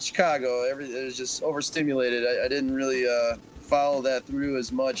was in Chicago. It was just overstimulated. I didn't really follow that through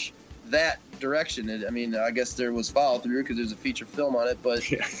as much that direction. I guess there was follow through because there's a feature film on it, but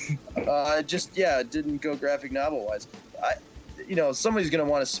it didn't go graphic novel wise. somebody's going to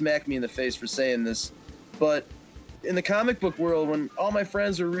want to smack me in the face for saying this, but in the comic book world, when all my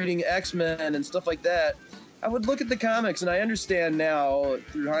friends were reading X-Men and stuff like that, I would look at the comics, and I understand now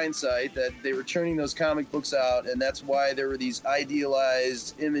through hindsight that they were churning those comic books out, and that's why there were these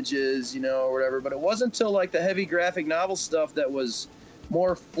idealized images, or whatever. But it wasn't until like the heavy graphic novel stuff that was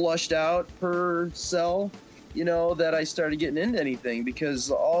more flushed out per cell, that I started getting into anything,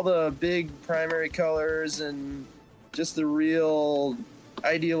 because all the big primary colors and just the real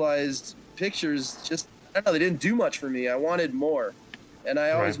idealized pictures, just, I don't know, they didn't do much for me. I wanted more. And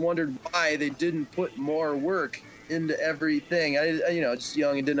I always wondered why they didn't put more work into everything. I just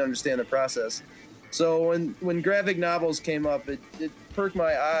young and didn't understand the process. So when graphic novels came up, it perked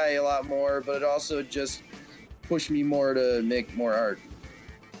my eye a lot more, but it also just pushed me more to make more art.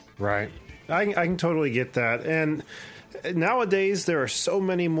 Right. I can totally get that. And nowadays, there are so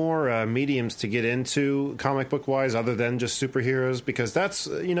many more mediums to get into comic book wise, other than just superheroes, because that's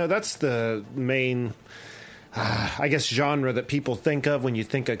the main, I guess, genre that people think of when you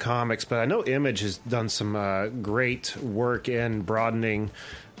think of comics. But I know Image has done some great work in broadening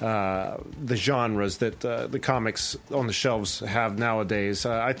the genres that the comics on the shelves have nowadays.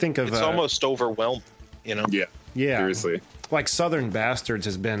 I think of it's almost overwhelmed, Yeah. Seriously. Like Southern Bastards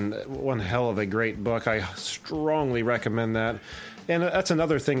has been one hell of a great book. I strongly recommend that. And that's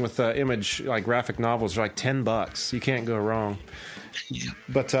another thing with Image, like graphic novels, are like $10. You can't go wrong. Yeah.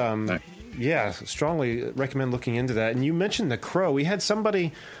 But strongly recommend looking into that. And you mentioned The Crow. We had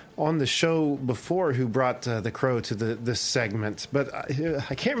somebody on the show before who brought The Crow to this segment, but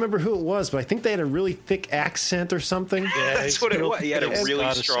I can't remember who it was, but I think they had a really thick accent or something. Yeah, that's what it was. He had a really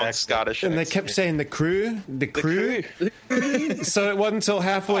strong Scottish accent. And they kept saying the crew. So it wasn't until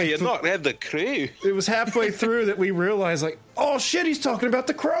halfway you're not had The Crew. It was halfway through that we realized, like, oh shit, he's talking about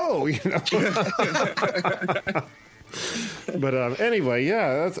The Crow, But anyway,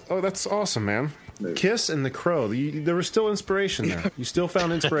 yeah, that's awesome, man. Kiss and The Crow. There was still inspiration there. You still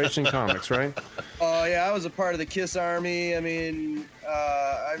found inspiration in comics, right? Oh yeah, I was a part of the Kiss Army. I mean,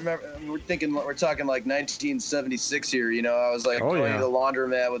 I remember we're talking like 1976 here. I was like going to the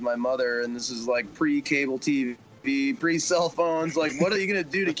laundromat with my mother, and this is like pre-cable TV, pre-cell phones. Like, what are you gonna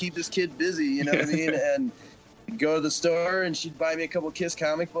do to keep this kid busy? You know what I mean? And go to the store, and she'd buy me a couple of Kiss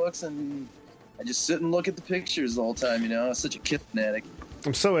comic books, and I just sit and look at the pictures the whole time. I was such a Kiss fanatic.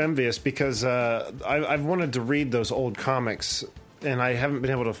 I'm so envious because I've wanted to read those old comics, and I haven't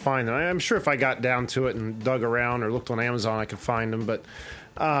been able to find them. I'm sure if I got down to it and dug around or looked on Amazon, I could find them. But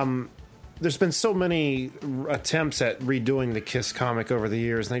there's been so many attempts at redoing the Kiss comic over the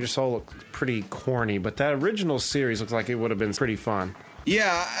years, and they just all look pretty corny. But that original series looks like it would have been pretty fun.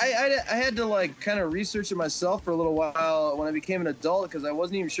 Yeah, I had to like kind of research it myself for a little while when I became an adult, because I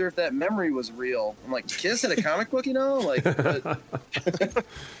wasn't even sure if that memory was real. I'm like, Kiss had a comic book, but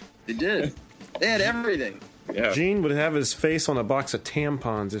they did. They had everything. Yeah. Gene would have his face on a box of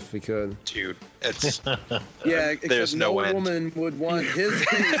tampons if he could. Dude, it's yeah. There's no end. Woman would want his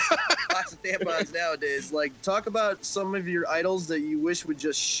face box of tampons nowadays. Like, talk about some of your idols that you wish would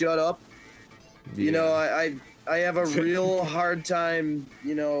just shut up. Yeah. I have a real hard time,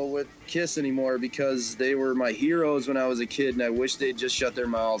 with Kiss anymore, because they were my heroes when I was a kid, and I wish they'd just shut their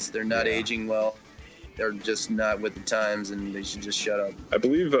mouths. They're not aging well. They're just not with the times, and they should just shut up. I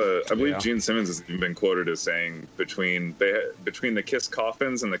believe Gene Simmons has been quoted as saying between the Kiss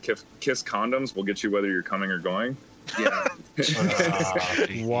coffins and the Kiss condoms, we'll get you whether you're coming or going. Yeah.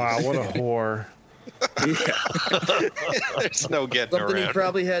 Wow, what a whore. Yeah. There's no getting Something around. He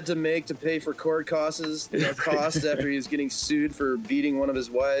probably had to make to pay for court costs after he was getting sued for beating one of his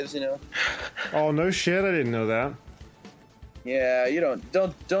wives. Oh no shit! I didn't know that. Yeah, you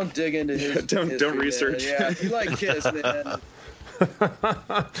don't dig into his. Don't research. Man. Yeah, if you like Kiss, man.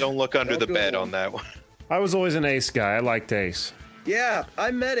 Don't look under the bed on that one. I was always an Ace guy. I liked Ace. Yeah, I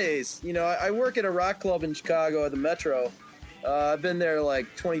met Ace. I work at a rock club in Chicago at the Metro. I've been there like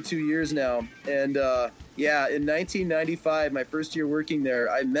 22 years now. And in 1995, my first year working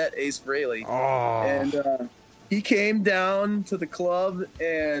there, I met Ace Frehley. Oh. And he came down to the club,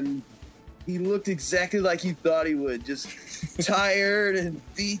 and he looked exactly like you thought he would. Just tired and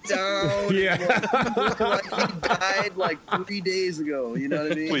beat down. Yeah. And looked like he died like 3 days ago. You know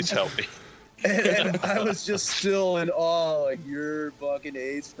what I mean? Please help me. And I was just still in awe. Like, you're fucking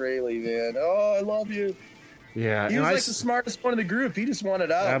Ace Frehley, man. Oh, I love you. Yeah, he was like the smartest one in the group. He just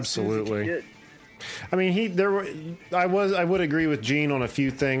wanted out. Absolutely. I mean, I would agree with Gene on a few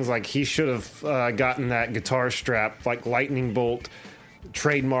things. Like, he should have gotten that guitar strap, like lightning bolt,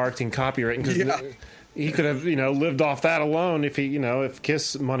 trademarked and copywritten, because he could have, lived off that alone if if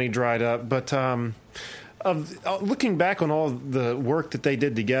Kiss money dried up. But looking back on all the work that they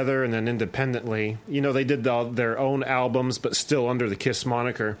did together and then independently, they did their own albums, but still under the Kiss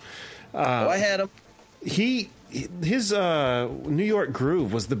moniker. I had him. His New York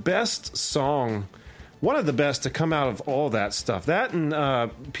Groove was the best song, one of the best to come out of all that stuff. That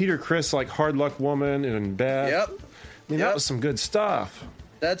and Peter Criss, like Hard Luck Woman and Bad. Yep. That was some good stuff.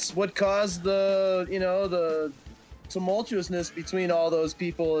 That's what caused the tumultuousness between all those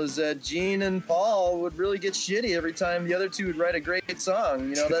people, is that Gene and Paul would really get shitty every time the other two would write a great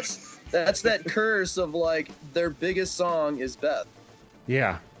song. That's that curse of like their biggest song is Beth.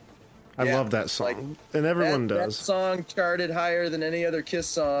 Yeah. I love that song. And everyone does. That song charted higher than any other Kiss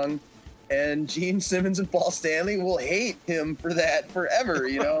song, and Gene Simmons and Paul Stanley will hate him for that forever,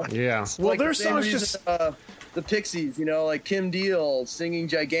 Yeah. It's well, like their the same songs reason, just... the Pixies, like Kim Deal singing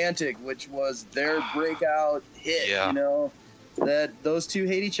Gigantic, which was their breakout hit, that those two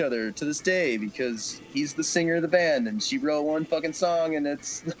hate each other to this day because he's the singer of the band and she wrote one fucking song and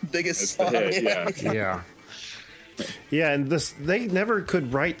it's the biggest song. Yeah. Yeah, and they never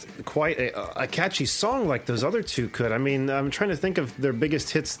could write quite a catchy song like those other two could. I mean, I'm trying to think of their biggest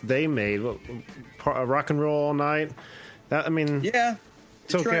hits they made. Rock and Roll All Night. Yeah.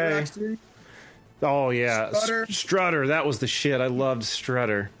 It's okay. Rocksteady. Oh, yeah. Strutter. That was the shit. I loved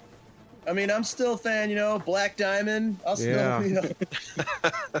Strutter. I mean, I'm still a fan, Black Diamond. I'll still,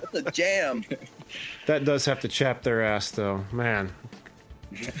 that's a jam. That does have to chap their ass, though. Man.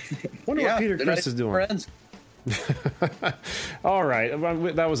 Wonder what Peter Criss is doing. Friends. All right,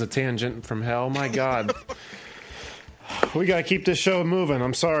 that was a tangent from hell. My God, we gotta keep this show moving.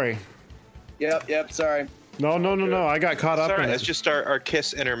 I'm sorry. Yep. Sorry. No. I got caught up in it. It's just our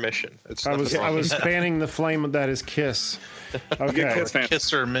Kiss intermission. I was fanning the flame that is Kiss. Okay,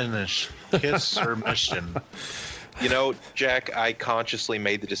 Kiss or Minish. Kiss or Mission. Jack, I consciously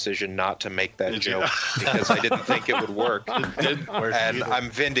made the decision not to make that joke because I didn't think it would work. It didn't work and either. I'm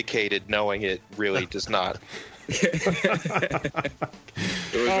vindicated knowing it really does not. It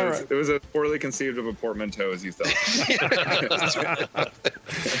was as poorly conceived of a portmanteau as you thought.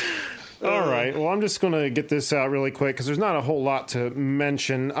 All right. Well, I'm just going to get this out really quick because there's not a whole lot to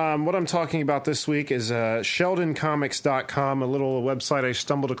mention. What I'm talking about this week is SheldonComics.com, a little website I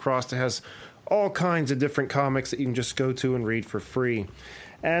stumbled across that has all kinds of different comics that you can just go to and read for free.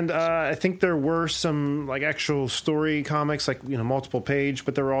 And I think there were some like actual story comics, like multiple page,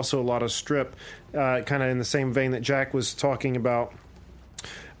 but there were also a lot of strip, kind of in the same vein that Jack was talking about.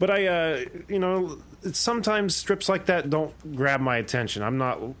 But sometimes strips like that don't grab my attention. I'm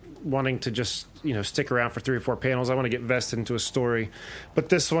not wanting to just stick around for 3 or 4 panels. I want to get vested into a story. But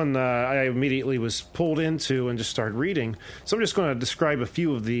this one I immediately was pulled into and just started reading. So I'm just going to describe a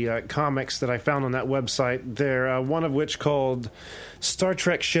few of the comics that I found on that website there, one of which called Star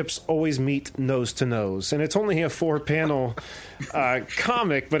Trek Ships Always Meet Nose to Nose. And it's only a 4-panel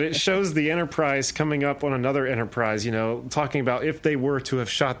comic, but it shows the Enterprise coming up on another Enterprise, talking about if they were to have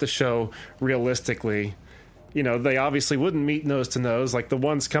shot the show realistically. They obviously wouldn't meet nose to nose. Like the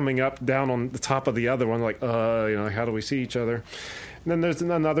one's coming up down on the top of the other one, like, how do we see each other? And then there's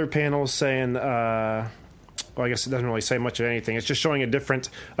another panel saying, I guess it doesn't really say much of anything. It's just showing a different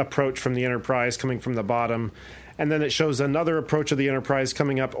approach from the Enterprise coming from the bottom. And then it shows another approach of the Enterprise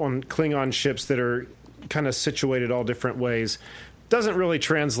coming up on Klingon ships that are kind of situated all different ways. Doesn't really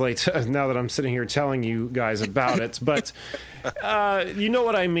translate now that I'm sitting here telling you guys about it, but you know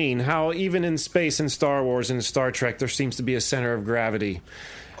what I mean, how even in space in Star Wars and Star Trek there seems to be a center of gravity.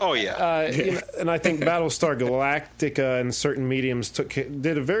 Oh yeah. And I think Battlestar Galactica and certain mediums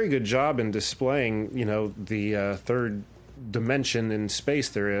did a very good job in displaying the third dimension in space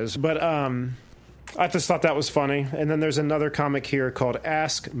there is. But I just thought that was funny. And then there's another comic here called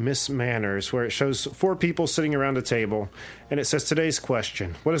Ask Miss Manners, where it shows 4 people sitting around a table, and it says, today's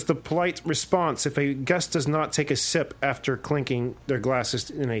question: what is the polite response if a guest does not take a sip after clinking their glasses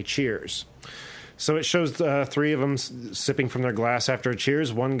in a cheers? So it shows 3 of them sipping from their glass after a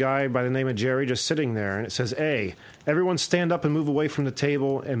cheers. One guy by the name of Jerry just sitting there, and it says, A, everyone stand up and move away from the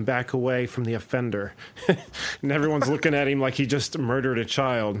table and back away from the offender. And everyone's looking at him like he just murdered a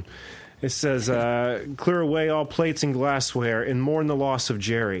child. It says, clear away all plates and glassware and mourn the loss of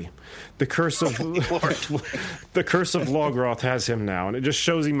Jerry. The curse of the curse of Logroth has him now. And it just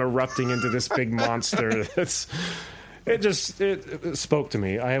shows him erupting into this big monster. It spoke to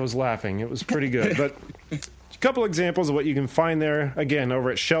me. I was laughing. It was pretty good. But a couple examples of what you can find there, again,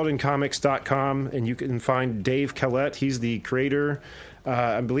 over at SheldonComics.com. And you can find Dave Kellett. He's the creator.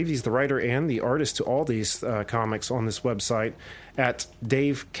 I believe he's the writer and the artist to all these comics on this website at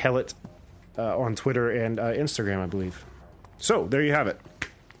Dave Kellett on Twitter and Instagram, I believe. So there you have it.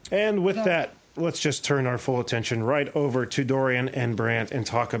 And with that, let's just turn our full attention right over to Dorian and Brant and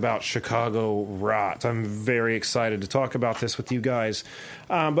talk about Chicago Rot. I'm very excited to talk about this with you guys.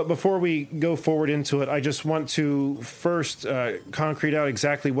 But before we go forward into it, I just want to first concrete out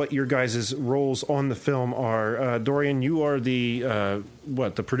exactly what your guys' roles on the film are. Dorian, you are the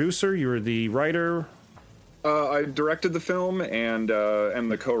producer? You're the writer? I directed the film and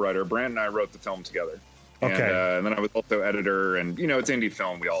the co-writer. Brant and I wrote the film together. Okay. And then I was also editor, and it's indie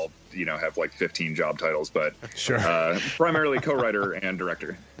film. We all have like 15 job titles, but sure. Primarily co-writer and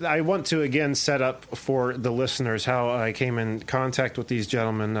director. I want to again set up for the listeners how I came in contact with these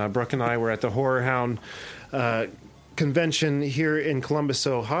gentlemen. Brooke and I were at the Horror Hound convention here in Columbus,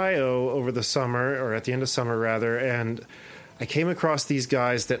 Ohio over the summer, or at the end of summer rather, and I came across these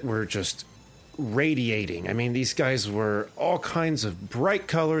guys that were just radiating. I mean, these guys were all kinds of bright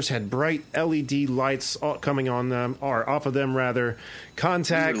colors, had bright LED lights coming on them, or off of them rather,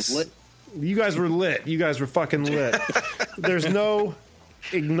 contacts. You guys were lit. You guys were fucking lit. There's no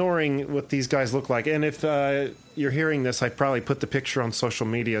ignoring what these guys look like. And if you're hearing this, I probably put the picture on social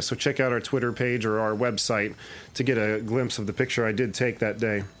media, so check out our Twitter page or our website to get a glimpse of the picture I did take that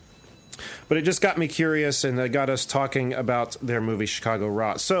day. But it just got me curious, and it got us talking about their movie Chicago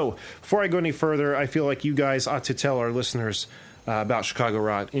Rot. So before I go any further, I feel like you guys ought to tell our listeners about Chicago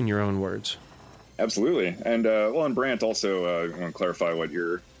Rot in your own words. Absolutely. And and Brant also want to clarify what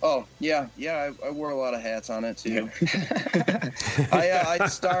you're... Oh, yeah, I wore a lot of hats on it, too. I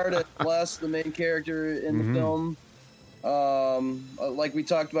starred as Les, the main character in the film. Like we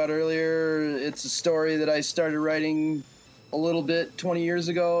talked about earlier, it's a story that I started writing a little bit 20 years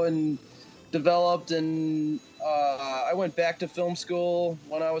ago and developed, and I went back to film school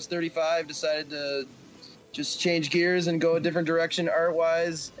when I was 35, decided to just change gears and go a different direction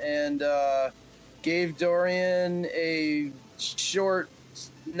art-wise, and gave Dorian a short,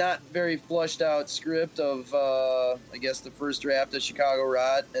 not very flushed out script of I guess the first draft of Chicago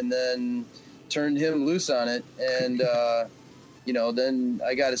Rot, and then turned him loose on it, and then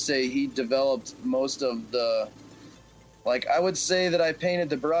I gotta say he developed most of the, like, I would say that I painted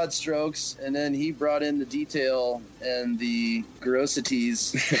the broad strokes, and then he brought in the detail and the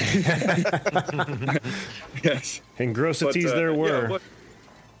grossities. Yes. And grossities there were. Yeah,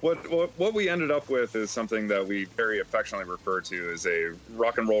 what we ended up with is something that we very affectionately refer to as a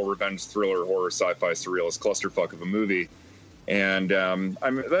rock and roll revenge thriller horror sci-fi surrealist clusterfuck of a movie. And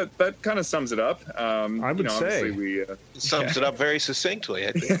that kind of sums it up. I would say it sums it up very succinctly.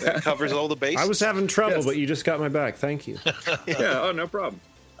 I think that covers all the bases. I was having trouble, but you just got my back. Thank you. Yeah. Oh, no problem.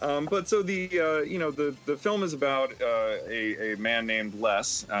 But so the film is about a man named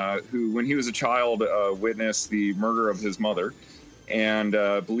Les, who, when he was a child, witnessed the murder of his mother, and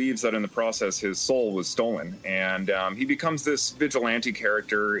believes that in the process his soul was stolen. And he becomes this vigilante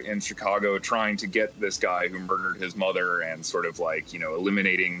character in Chicago trying to get this guy who murdered his mother, and sort of like,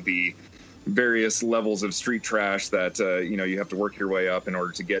 eliminating the various levels of street trash that, you have to work your way up in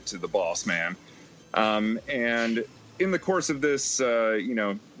order to get to the boss man. And in the course of this,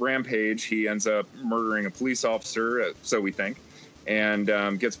 rampage, he ends up murdering a police officer, so we think, and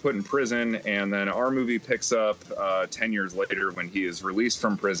gets put in prison. And then our movie picks up 10 years later when he is released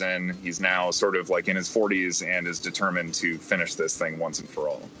from prison. He's now sort of like in his 40s and is determined to finish this thing once and for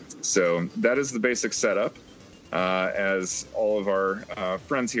all. So that is the basic setup. As all of our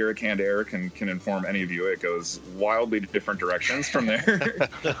friends here at Canned Air can inform any of you, it goes wildly different directions from there.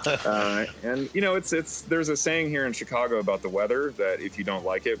 And there's a saying here in Chicago about the weather that if you don't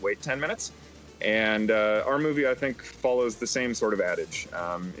like it, wait 10 minutes. And our movie, I think, follows the same sort of adage.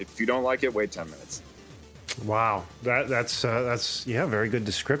 If you don't like it, wait 10 minutes. Wow, that's very good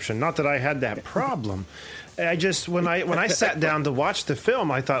description. Not that I had that problem. I just when I sat down to watch the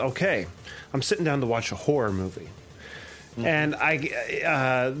film, I thought, okay, I'm sitting down to watch a horror movie. Mm-hmm. And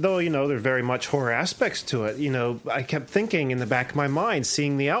I, though there's very much horror aspects to it, I kept thinking in the back of my mind,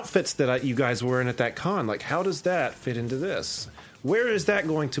 seeing the outfits that you guys were in at that con, like, how does that fit into this? Where is that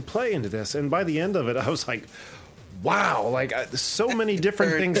going to play into this? And by the end of it, I was like, wow, like so many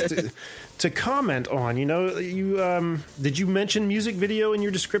different things to comment on. Did you mention music video in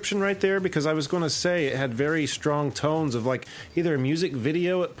your description right there? Because I was going to say it had very strong tones of like either a music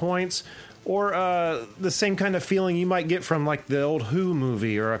video at points or the same kind of feeling you might get from like the old Who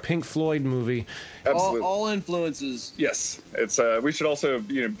movie or a Pink Floyd movie. Absolutely. All influences. Yes, it's. We should also,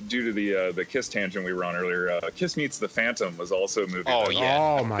 due to the Kiss tangent we were on earlier, Kiss Meets the Phantom was also a movie.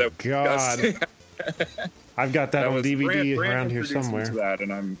 Oh my god! I've got that on DVD around here somewhere.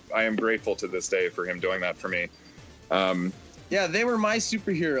 And I am grateful to this day for him doing that for me. Yeah, they were my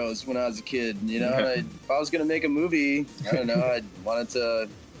superheroes when I was a kid. If I was going to make a movie, I don't know, I wanted to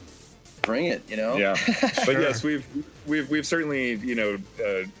bring it, you know? Yeah. But yes, we've certainly,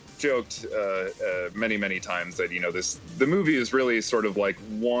 joked many times that, the movie is really sort of like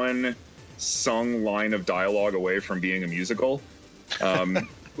one sung line of dialogue away from being a musical.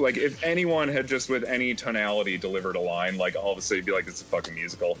 Like if anyone had just with any tonality delivered a line, like all of a sudden you'd be like, it's a fucking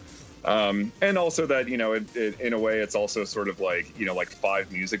musical. And also that, it in a way, it's also sort of like, like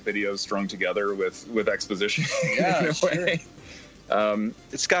 5 music videos strung together with exposition. Yeah, in a way.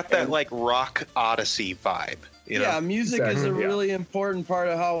 It's got that like rock Odyssey vibe. Yeah, music is a really important part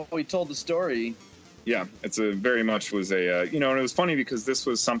of how we told the story. Yeah, it's very much was a, and it was funny because this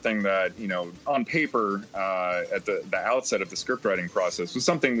was something that, on paper at the outset of the script writing process was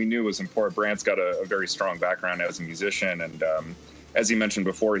something we knew was important. Brant's got a very strong background as a musician. And as he mentioned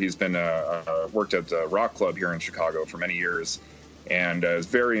before, he's been worked at the Rock Club here in Chicago for many years and is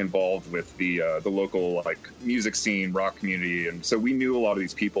very involved with the local like music scene, rock community. And so we knew a lot of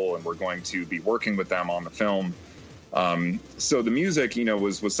these people and we're going to be working with them on the film. So the music,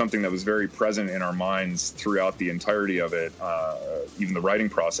 was something that was very present in our minds throughout the entirety of it, even the writing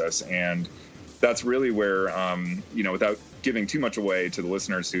process. And that's really where, without giving too much away to the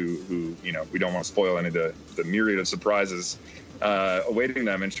listeners who we don't want to spoil any of the myriad of surprises awaiting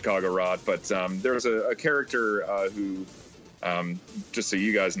them in Chicago Rot. But there's a character who, just so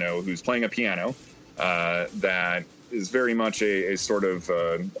you guys know, who's playing a piano that is very much a sort of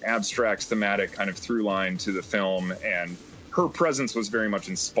abstract thematic kind of through line to the film, and her presence was very much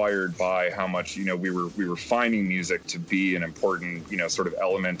inspired by how much we were finding music to be an important sort of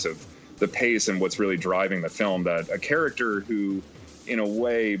element of the pace and what's really driving the film. That a character who in a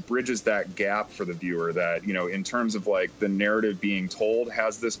way bridges that gap for the viewer, that in terms of like the narrative being told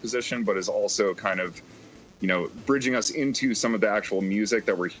has this position, but is also kind of bridging us into some of the actual music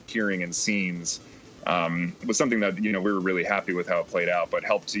that we're hearing in scenes. Was something that we were really happy with how it played out, but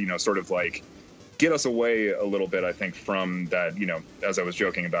helped to sort of like get us away a little bit, I think, from that as I was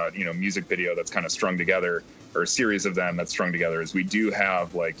joking about music video that's kind of strung together, or a series of them that's strung together. Is we do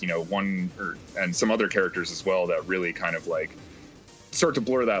have like one and some other characters as well that really kind of like start to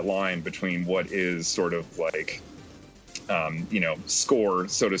blur that line between what is sort of like score,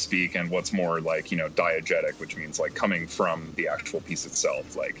 so to speak, and what's more like diegetic, which means like coming from the actual piece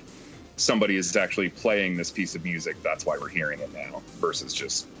itself, like somebody is actually playing this piece of music, that's why we're hearing it now, versus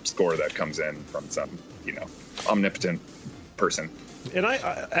just score that comes in from some omnipotent person. And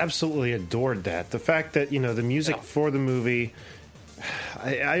I absolutely adored that, the fact that the music for the movie,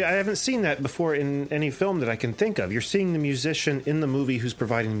 I haven't seen that before in any film that I can think of. You're seeing the musician in the movie who's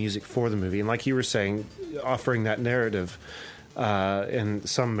providing the music for the movie, and like you were saying, offering that narrative in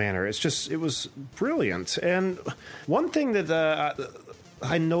some manner. It was brilliant. And one thing that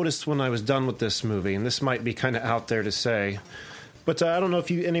I noticed when I was done with this movie, and this might be kind of out there to say, but I don't know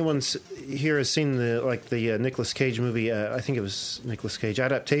if anyone here has seen the Nicolas Cage movie. I think it was Nicolas Cage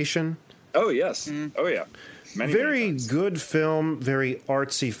Adaptation. Oh yes, Oh yeah. Many good film, very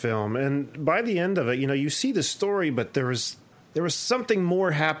artsy film, and by the end of it, you see the story, but there was something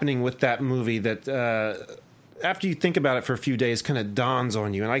more happening with that movie that after you think about it for a few days, kind of dawns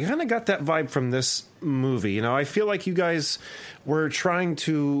on you. And I kind of got that vibe from this movie. I feel like you guys were trying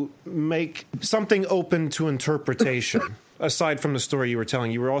to make something open to interpretation. Aside from the story you were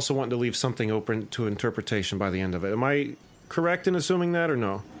telling, you were also wanting to leave something open to interpretation by the end of it. Am I correct in assuming that, or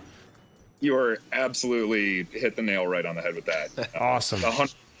no? You are absolutely hit the nail right on the head with that. Awesome.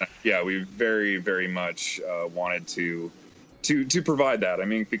 100%. Yeah, we very, very much wanted to provide that. I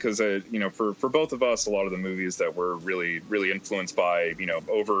mean, because for both of us, a lot of the movies that we're really, really influenced by,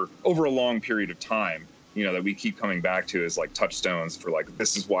 over a long period of time, that we keep coming back to as like touchstones for like,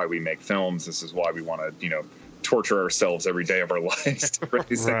 this is why we make films. This is why we want to, torture ourselves every day of our lives to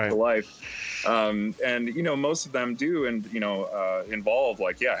raise right. life. And most of them do, and involve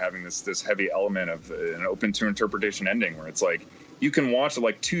like having this heavy element of an open to interpretation ending, where it's like you can watch it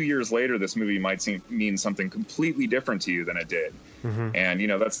like 2 years later, this movie might mean something completely different to you than it did. Mm-hmm. And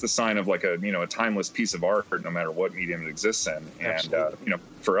that's the sign of like a timeless piece of art, no matter what medium it exists in. And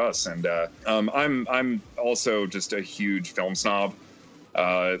for us, and I'm also just a huge film snob.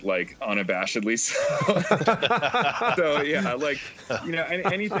 Like unabashedly so yeah, like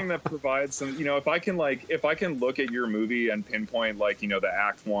anything that provides some, if I can look at your movie and pinpoint like the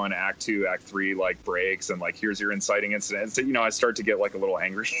act 1, act 2, act 3 like breaks, and like here's your inciting incident, so, I start to get like a little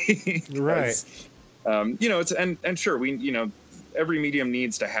angry. Right. It's and sure, we every medium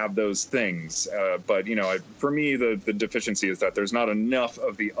needs to have those things, but for me the deficiency is that there's not enough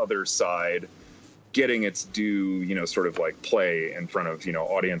of the other side getting its due, sort of like play in front of,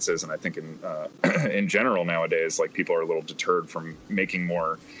 audiences. And I think in general nowadays, like people are a little deterred from making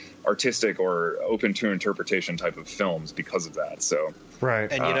more artistic or open to interpretation type of films because of that. So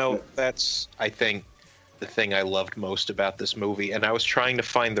right. And that's, I think, the thing I loved most about this movie, and I was trying to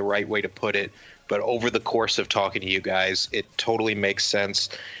find the right way to put it, but over the course of talking to you guys, it totally makes sense.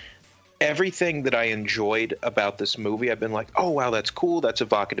 Everything that I enjoyed about this movie, I've been like, oh, wow, that's cool. That's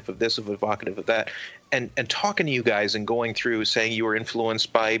evocative of this, evocative of that. And talking to you guys and going through saying you were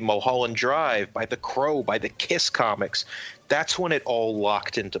influenced by Mulholland Drive, by The Crow, by the Kiss comics, that's when it all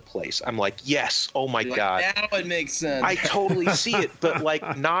locked into place. I'm like, yes, oh my God. Now it makes sense. I totally see it, but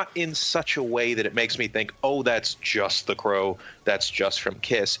like not in such a way that it makes me think, oh, that's just The Crow, that's just from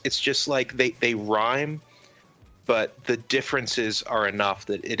Kiss. It's just like they rhyme, but the differences are enough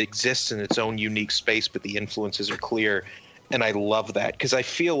that it exists in its own unique space, but the influences are clear. And I love that because I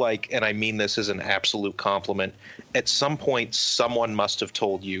feel like, and I mean this as an absolute compliment, at some point someone must have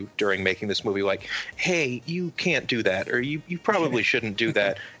told you during making this movie, like, hey, you can't do that, or you probably shouldn't do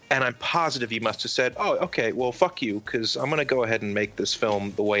that. And I'm positive you must have said, oh, okay, well, fuck you, because I'm going to go ahead and make this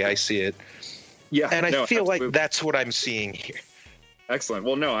film the way I see it. Yeah, and I feel absolutely. like that's what I'm seeing here. Excellent.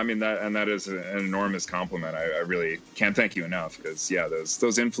 Well, no, I mean that is an enormous compliment. I really can't thank you enough because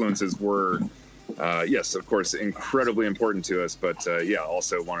those influences were, yes, of course, incredibly important to us. But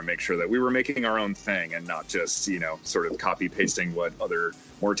also want to make sure that we were making our own thing and not just sort of copy pasting what other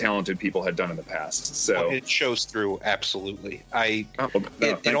more talented people had done in the past. So it shows through absolutely.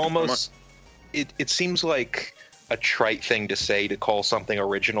 It seems like a trite thing to say to call something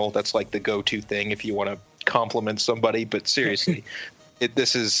original. That's like the go-to thing if you want to compliment somebody. But seriously.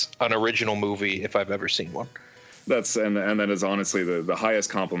 This is an original movie if I've ever seen one. And that is honestly the highest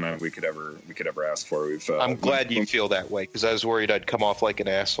compliment we could ever ask for. I'm glad you feel that way because I was worried I'd come off like an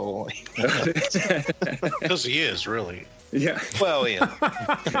asshole. Because he is really. Yeah. Well, yeah.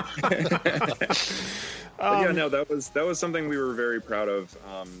 That was something we were very proud of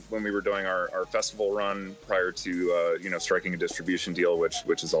when we were doing our festival run prior to striking a distribution deal,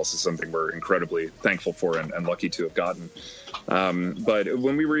 which is also something we're incredibly thankful for and lucky to have gotten. But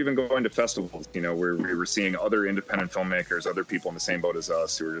when we were even going to festivals, we were seeing other independent filmmakers, other people in the same boat as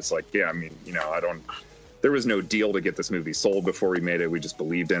us who were just like, yeah, I mean, there was no deal to get this movie sold before we made it. We just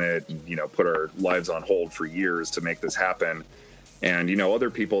believed in it, and, put our lives on hold for years to make this happen. And, other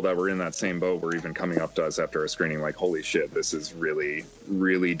people that were in that same boat were even coming up to us after our screening like, holy shit, this is really,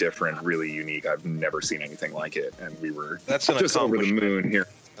 really different, really unique. I've never seen anything like it. And we were just over the moon here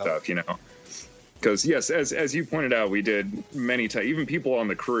and stuff, Because, yes, as you pointed out, we did many times, even people on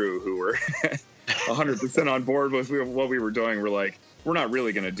the crew who were 100% on board with what we were doing were like, we're not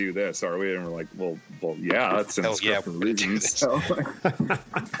really going to do this, are we? And we're like, well, yeah, that's in the script for reasons. So.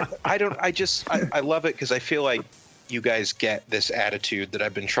 I love it because I feel like you guys get this attitude that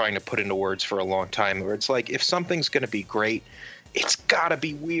I've been trying to put into words for a long time, where it's like, if something's going to be great, it's got to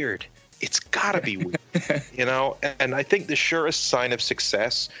be weird. It's got to be weird, And I think the surest sign of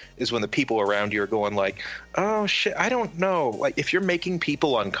success is when the people around you are going like, oh, shit, I don't know. Like, if you're making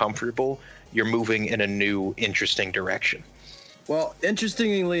people uncomfortable, you're moving in a new, interesting direction. Well,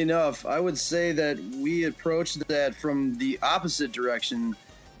 interestingly enough, I would say that we approached that from the opposite direction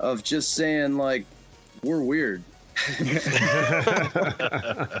of just saying, like, we're weird.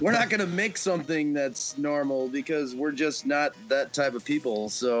 We're not going to make something that's normal because we're just not that type of people.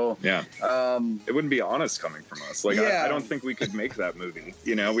 So yeah, it wouldn't be honest coming from us. Like, I don't think we could make that movie.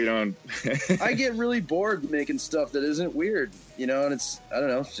 We don't. I get really bored making stuff that isn't weird. And it's, I don't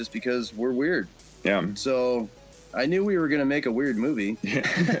know, it's just because we're weird. Yeah. So I knew we were going to make a weird movie.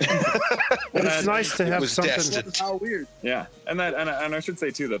 But it's nice to have something. How weird. Yeah, and I should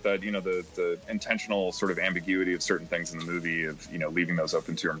say too that the intentional sort of ambiguity of certain things in the movie of leaving those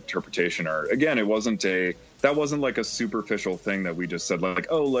open to interpretation are, again, that wasn't like a superficial thing that we just said like,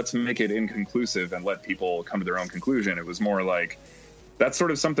 oh, let's make it inconclusive and let people come to their own conclusion. It was more like that's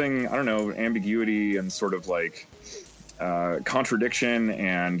sort of something, I don't know, ambiguity and sort of like contradiction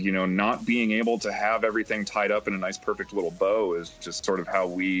and not being able to have everything tied up in a nice perfect little bow is just sort of how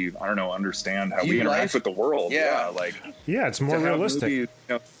we understand how we interact with the world. It's more realistic movies,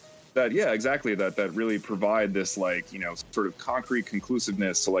 that really provide this like sort of concrete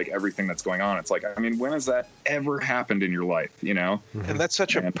conclusiveness to like everything that's going on. It's like, I mean, when has that ever happened in your life? And that's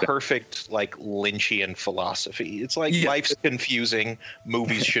such a perfect like Lynchian philosophy. It's like life's confusing,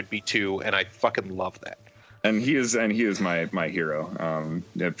 movies should be too, and I fucking love that. And he is my hero.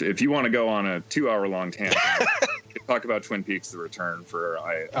 If you want to go on a 2-hour long tangent, talk about Twin Peaks: The Return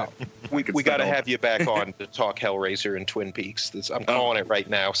we got to have you back on to talk Hellraiser and Twin Peaks. I'm calling it right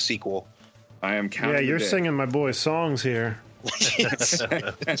now. Sequel. I am counting. Yeah, you're singing my boy's songs here.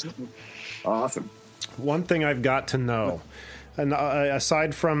 Awesome. One thing I've got to know. And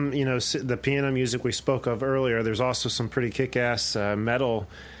aside from the piano music we spoke of earlier, there's also some pretty kick-ass metal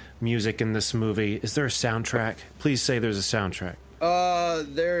music in this movie. Is there a soundtrack? Please say there's a soundtrack.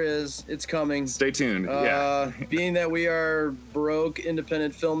 There is. It's coming. Stay tuned. Being that we are broke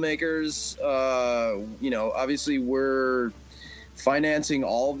independent filmmakers, obviously we're financing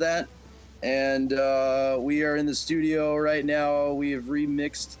all of that. And we are in the studio right now. We have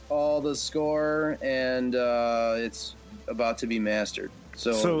remixed all the score, and it's about to be mastered.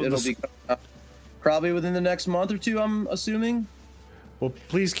 So it'll be probably within the next month or two, I'm assuming. Well,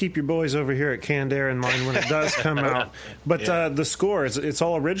 please keep your boys over here at Canned Air in mind when it does come out. But the score, it's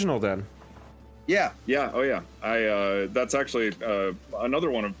all original then? Yeah. Oh, yeah. That's actually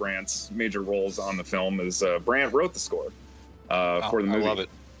another one of Brant's major roles on the film is Brant wrote the score for the movie. I love it.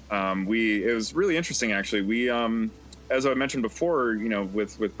 It was really interesting, actually. We, as I mentioned before,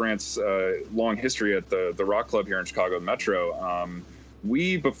 with Brant's long history at the Rock Club here in Chicago Metro,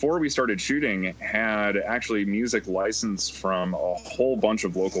 before we started shooting, had actually music licensed from a whole bunch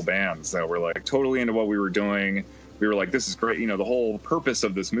of local bands that were like totally into what we were doing. We were like, this is great. The whole purpose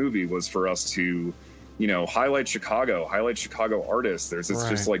of this movie was for us to, highlight Chicago artists. There's this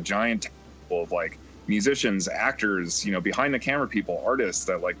just like giant table of like musicians, actors, behind the camera people, artists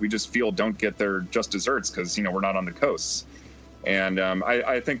that like we just feel don't get their just desserts because we're not on the coasts. And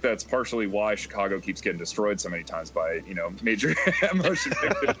I think that's partially why Chicago keeps getting destroyed so many times by major motion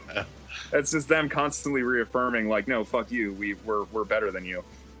pictures. It's just them constantly reaffirming like, no, fuck you, we're better than you.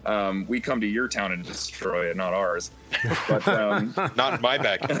 We come to your town and destroy it, not ours. But not in my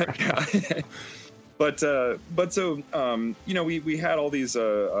backyard. But so we had all these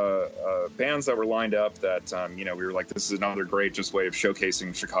bands that were lined up that we were like, this is another great just way of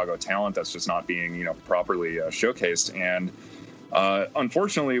showcasing Chicago talent that's just not being properly showcased. And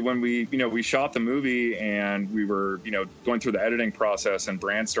unfortunately, when we shot the movie and we were going through the editing process, and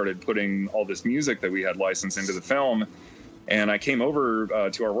Brant started putting all this music that we had licensed into the film, and I came over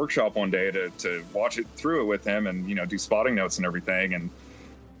to our workshop one day to watch it through it with him and do spotting notes and everything. And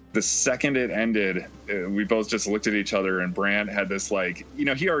the second it ended, we both just looked at each other, and Brant had this like,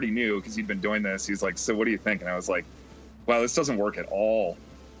 he already knew because he'd been doing this. He's like, so what do you think? And I was like, wow, this doesn't work at all.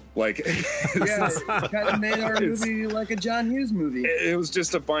 Like, it kind of made our movie like a John Hughes movie. It was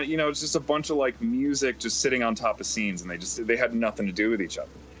just a bunch, it's just a bunch of like music just sitting on top of scenes, and they had nothing to do with each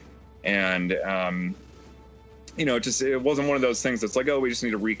other. And, it wasn't one of those things that's like, oh, we just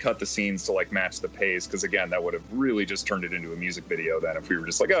need to recut the scenes to like match the pace. Cause again, that would have really just turned it into a music video then if we were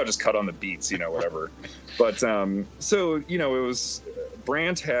just like, oh, just cut on the beats, whatever. But, it was,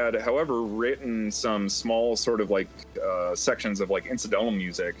 Brant had, however, written some small sort of like sections of like incidental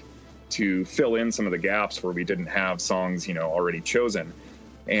music to fill in some of the gaps where we didn't have songs, already chosen.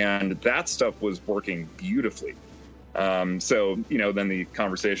 And that stuff was working beautifully. Then the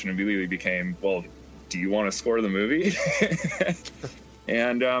conversation immediately became, well, do you want to score the movie?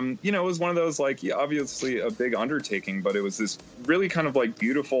 And, it was one of those, like, obviously a big undertaking, but it was this really kind of like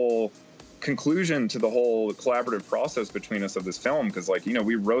beautiful conclusion to the whole collaborative process between us of this film. Cause like,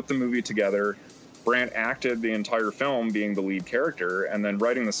 we wrote the movie together. Brant acted the entire film being the lead character, and then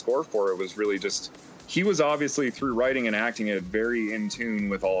writing the score for it was really just, he was obviously through writing and acting it very in tune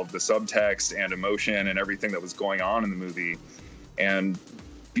with all of the subtext and emotion and everything that was going on in the movie. And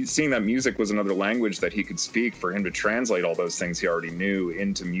seeing that music was another language that he could speak, for him to translate all those things he already knew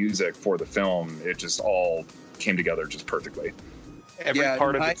into music for the film, it just all came together just perfectly. Every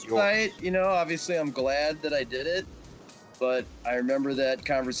part of it's yours. Obviously I'm glad that I did it, but I remember that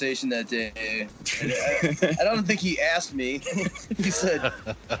conversation that day. I don't think he asked me. He said,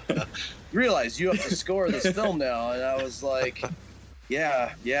 "You realize you have to score this film now," and I was like,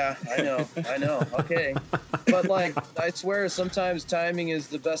 Yeah, I know. Okay. But like, I swear sometimes timing is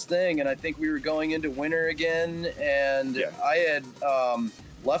the best thing. And I think we were going into winter again, and I had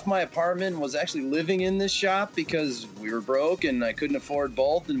left my apartment and was actually living in this shop because we were broke and I couldn't afford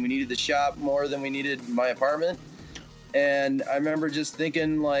both, and we needed the shop more than we needed my apartment. And I remember just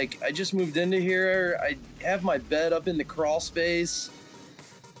thinking, like, I just moved into here. I have my bed up in the crawl space.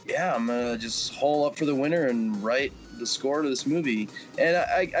 Yeah, I'm going to just hole up for the winter and write the score to this movie. And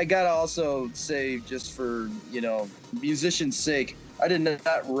I got to also say, just for, musician's sake, I did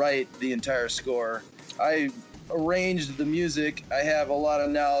not write the entire score. I arranged the music. I have a lot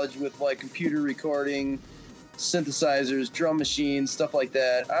of knowledge with, like, computer recording, synthesizers, drum machines, stuff like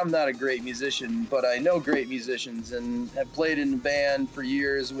that. I'm not a great musician, but I know great musicians and have played in a band for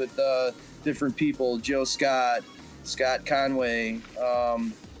years with different people, Joe Scott, Scott Conway,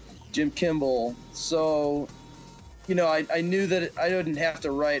 Jim Kimball. So, I knew that I didn't have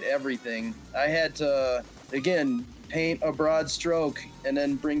to write everything. I had to, again, paint a broad stroke and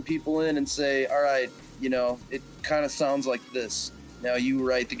then bring people in and say, all right, it kind of sounds like this. Now you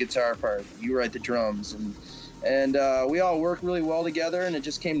write the guitar part, you write the drums, and we all worked really well together, and it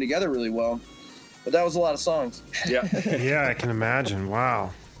just came together really well. But that was a lot of songs. Yeah. Yeah, I can imagine.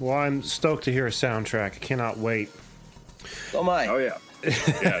 Wow. Well, I'm stoked to hear a soundtrack. I cannot wait. So am I. Oh, yeah.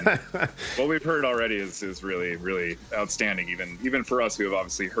 Yeah. What we've heard already is really, really outstanding. Even for us who have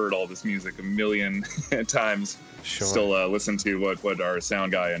obviously heard all this music a million times, still listen to what our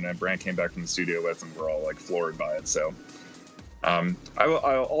sound guy and Brant came back from the studio with, and we're all like floored by it. So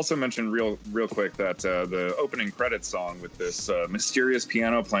I'll also mention real quick that the opening credits song with this mysterious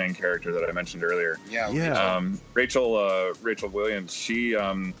piano playing character that I mentioned earlier. Yeah. Rachel Williams. She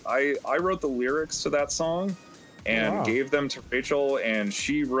I wrote the lyrics to that song and gave them to Rachel, and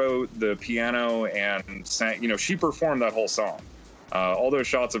she wrote the piano and sang. She performed that whole song. All those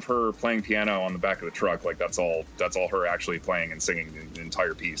shots of her playing piano on the back of the truck, like that's all her actually playing and singing the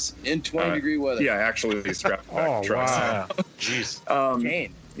entire piece in 20-degree weather. Yeah, actually strapped back to the truck. Wow. Jeez.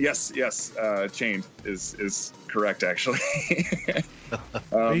 Chained. Yes. Chained is correct, actually.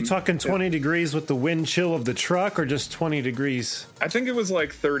 Are you talking 20 degrees with the wind chill of the truck, or just 20 degrees? I think it was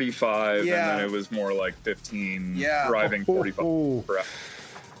like 35, and then it was more like 15, driving 45 per hour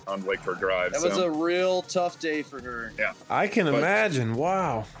on Lakeford Drive. That was a real tough day for her. Yeah. I can imagine.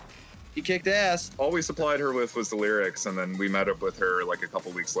 Wow. He kicked ass. All we supplied her with was the lyrics, and then we met up with her like a couple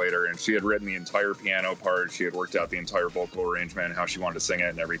weeks later, and she had written the entire piano part. She had worked out the entire vocal arrangement, how she wanted to sing it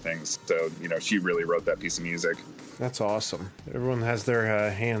and everything. So, she really wrote that piece of music. That's awesome. Everyone has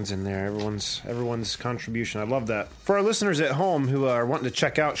their hands in there. Everyone's contribution. I love that. For our listeners at home who are wanting to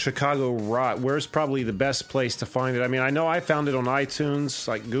check out Chicago Rot, where's probably the best place to find it? I mean, I know I found it on iTunes,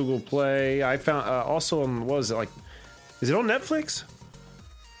 like Google Play. I found also on, is it on Netflix?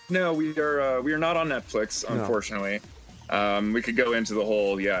 No, we are not on Netflix, unfortunately. No. We could go into the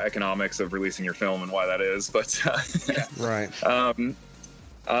whole economics of releasing your film and why that is, but right.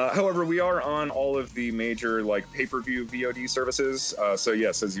 However, we are on all of the major pay-per-view VOD services. So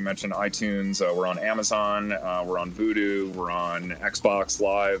yes, as you mentioned, iTunes. We're on Amazon. We're on Vudu. We're on Xbox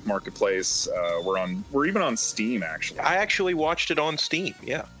Live Marketplace. We're even on Steam, actually. I actually watched it on Steam.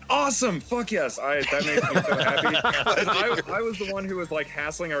 Yeah. Awesome! Fuck yes! That makes me so happy. I was the one who was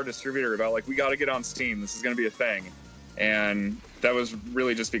hassling our distributor about we got to get on Steam. This is going to be a thing, and that was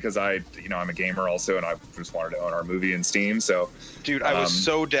really just because I'm a gamer also, and I just wanted to own our movie in Steam. So, dude, I was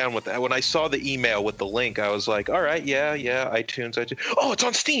so down with that. When I saw the email with the link, I was like, all right, yeah, iTunes. Oh, it's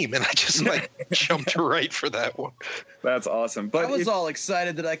on Steam, and I just jumped right for that one. That's awesome. But I was all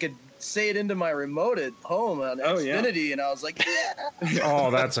excited that I could say it into my remote at home on Xfinity, and I was like, yeah.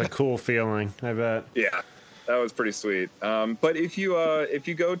 Oh, that's a cool feeling, I bet. Yeah, that was pretty sweet. But if you go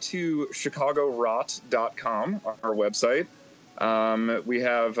to chicagorot.com, our website, we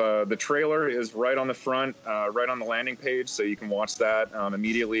have the trailer is right on the front, right on the landing page, so you can watch that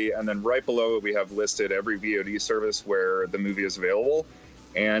immediately. And then right below it, we have listed every VOD service where the movie is available.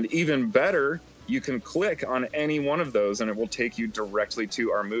 And even better, you can click on any one of those and it will take you directly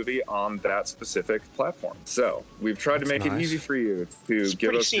to our movie on that specific platform. So we've tried to make it easy for you to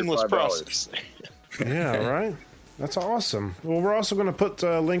give us your $5. Process. Yeah, right. That's awesome. Well, we're also going to put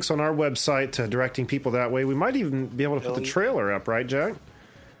links on our website directing people that way. We might even be able to put the trailer up, right, Jack?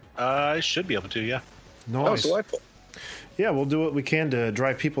 I should be able to, yeah. Nice. Oh, delightful. Yeah, we'll do what we can to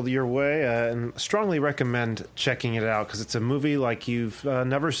drive people your way, and strongly recommend checking it out because it's a movie like you've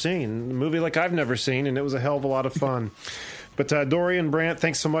never seen, a movie like I've never seen, and it was a hell of a lot of fun. But Dorian, Brant,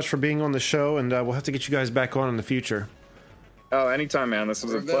 thanks so much for being on the show, and we'll have to get you guys back on in the future. Oh, anytime, man. This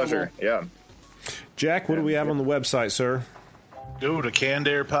was a pleasure. Yeah. Jack, what do we have on the website, sir? Go to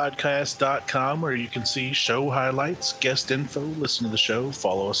cannedairpodcast.com where you can see show highlights, guest info, listen to the show,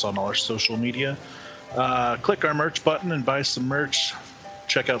 follow us on all our social media. Click our merch button and buy some merch.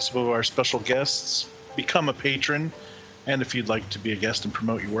 Check out some of our special guests. Become a patron. And if you'd like to be a guest and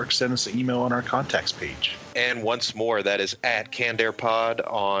promote your work, send us an email on our contacts page. And once more, that is at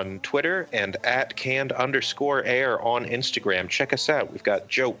CannedAirPod on Twitter and at @canned_air on Instagram. Check us out. We've got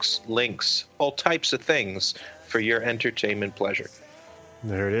jokes, links, all types of things for your entertainment pleasure.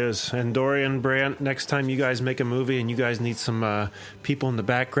 There it is. And Dorian, Brant, next time you guys make a movie and you guys need some people in the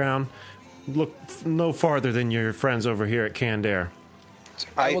background, look no farther than your friends over here at Canned Air.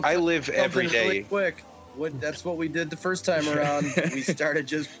 I live every day. Really quick. That's what we did the first time around. We started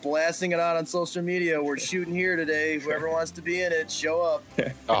just blasting it out on social media. We're shooting here today. Whoever wants to be in it, show up.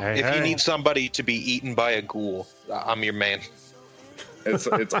 If you need somebody to be eaten by a ghoul, I'm your man.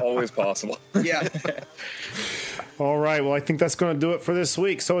 It's always possible. Yeah. All right. Well, I think that's going to do it for this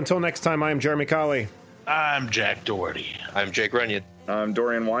week. So until next time, I am Jeremy Colley. I'm Jack Doherty. I'm Jake Runyon. I'm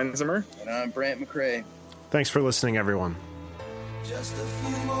Dorian Weinzimmer. And I'm Brant McRae. Thanks for listening, everyone. Just a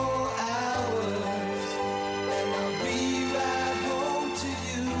few more hours, and I'll be right home to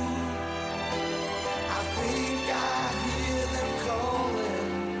you. I think I hear them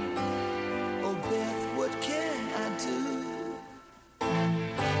calling. Oh, Beth, what can I do?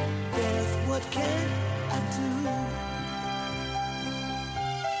 Beth, what can I do?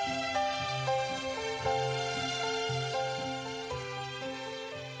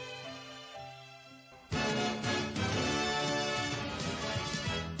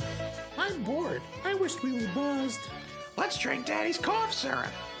 I'm bored. I wished we were buzzed. Let's drink Daddy's cough syrup.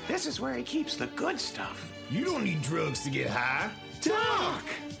 This is where he keeps the good stuff. You don't need drugs to get high. Doc!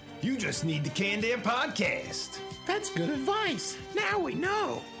 You just need the Canned Air Podcast. That's good advice. Now we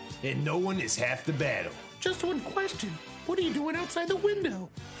know. And no one is half the battle. Just one question. What are you doing outside the window?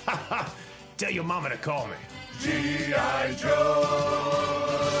 Ha ha! Tell your mama to call me. G.I. Joe!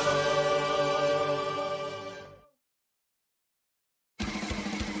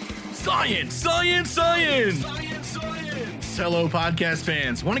 Science, science, science! Science, science! Hello, podcast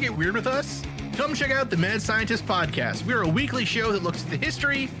fans. Want to get weird with us? Come check out the Mad Scientist Podcast. We're a weekly show that looks at the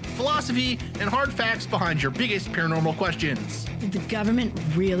history, philosophy, and hard facts behind your biggest paranormal questions. Did the government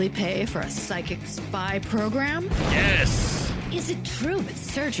really pay for a psychic spy program? Yes! Is it true that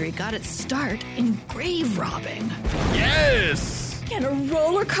surgery got its start in grave robbing? Yes! Can a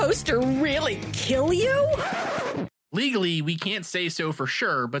roller coaster really kill you? Legally, we can't say so for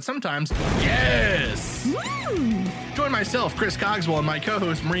sure, but sometimes, yes! Join myself, Chris Cogswell, and my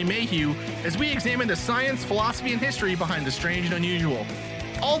co-host, Marie Mayhew, as we examine the science, philosophy, and history behind the strange and unusual.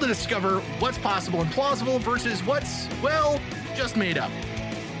 All to discover what's possible and plausible versus what's, well, just made up.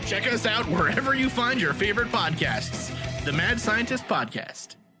 Check us out wherever you find your favorite podcasts. The Mad Scientist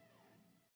Podcast.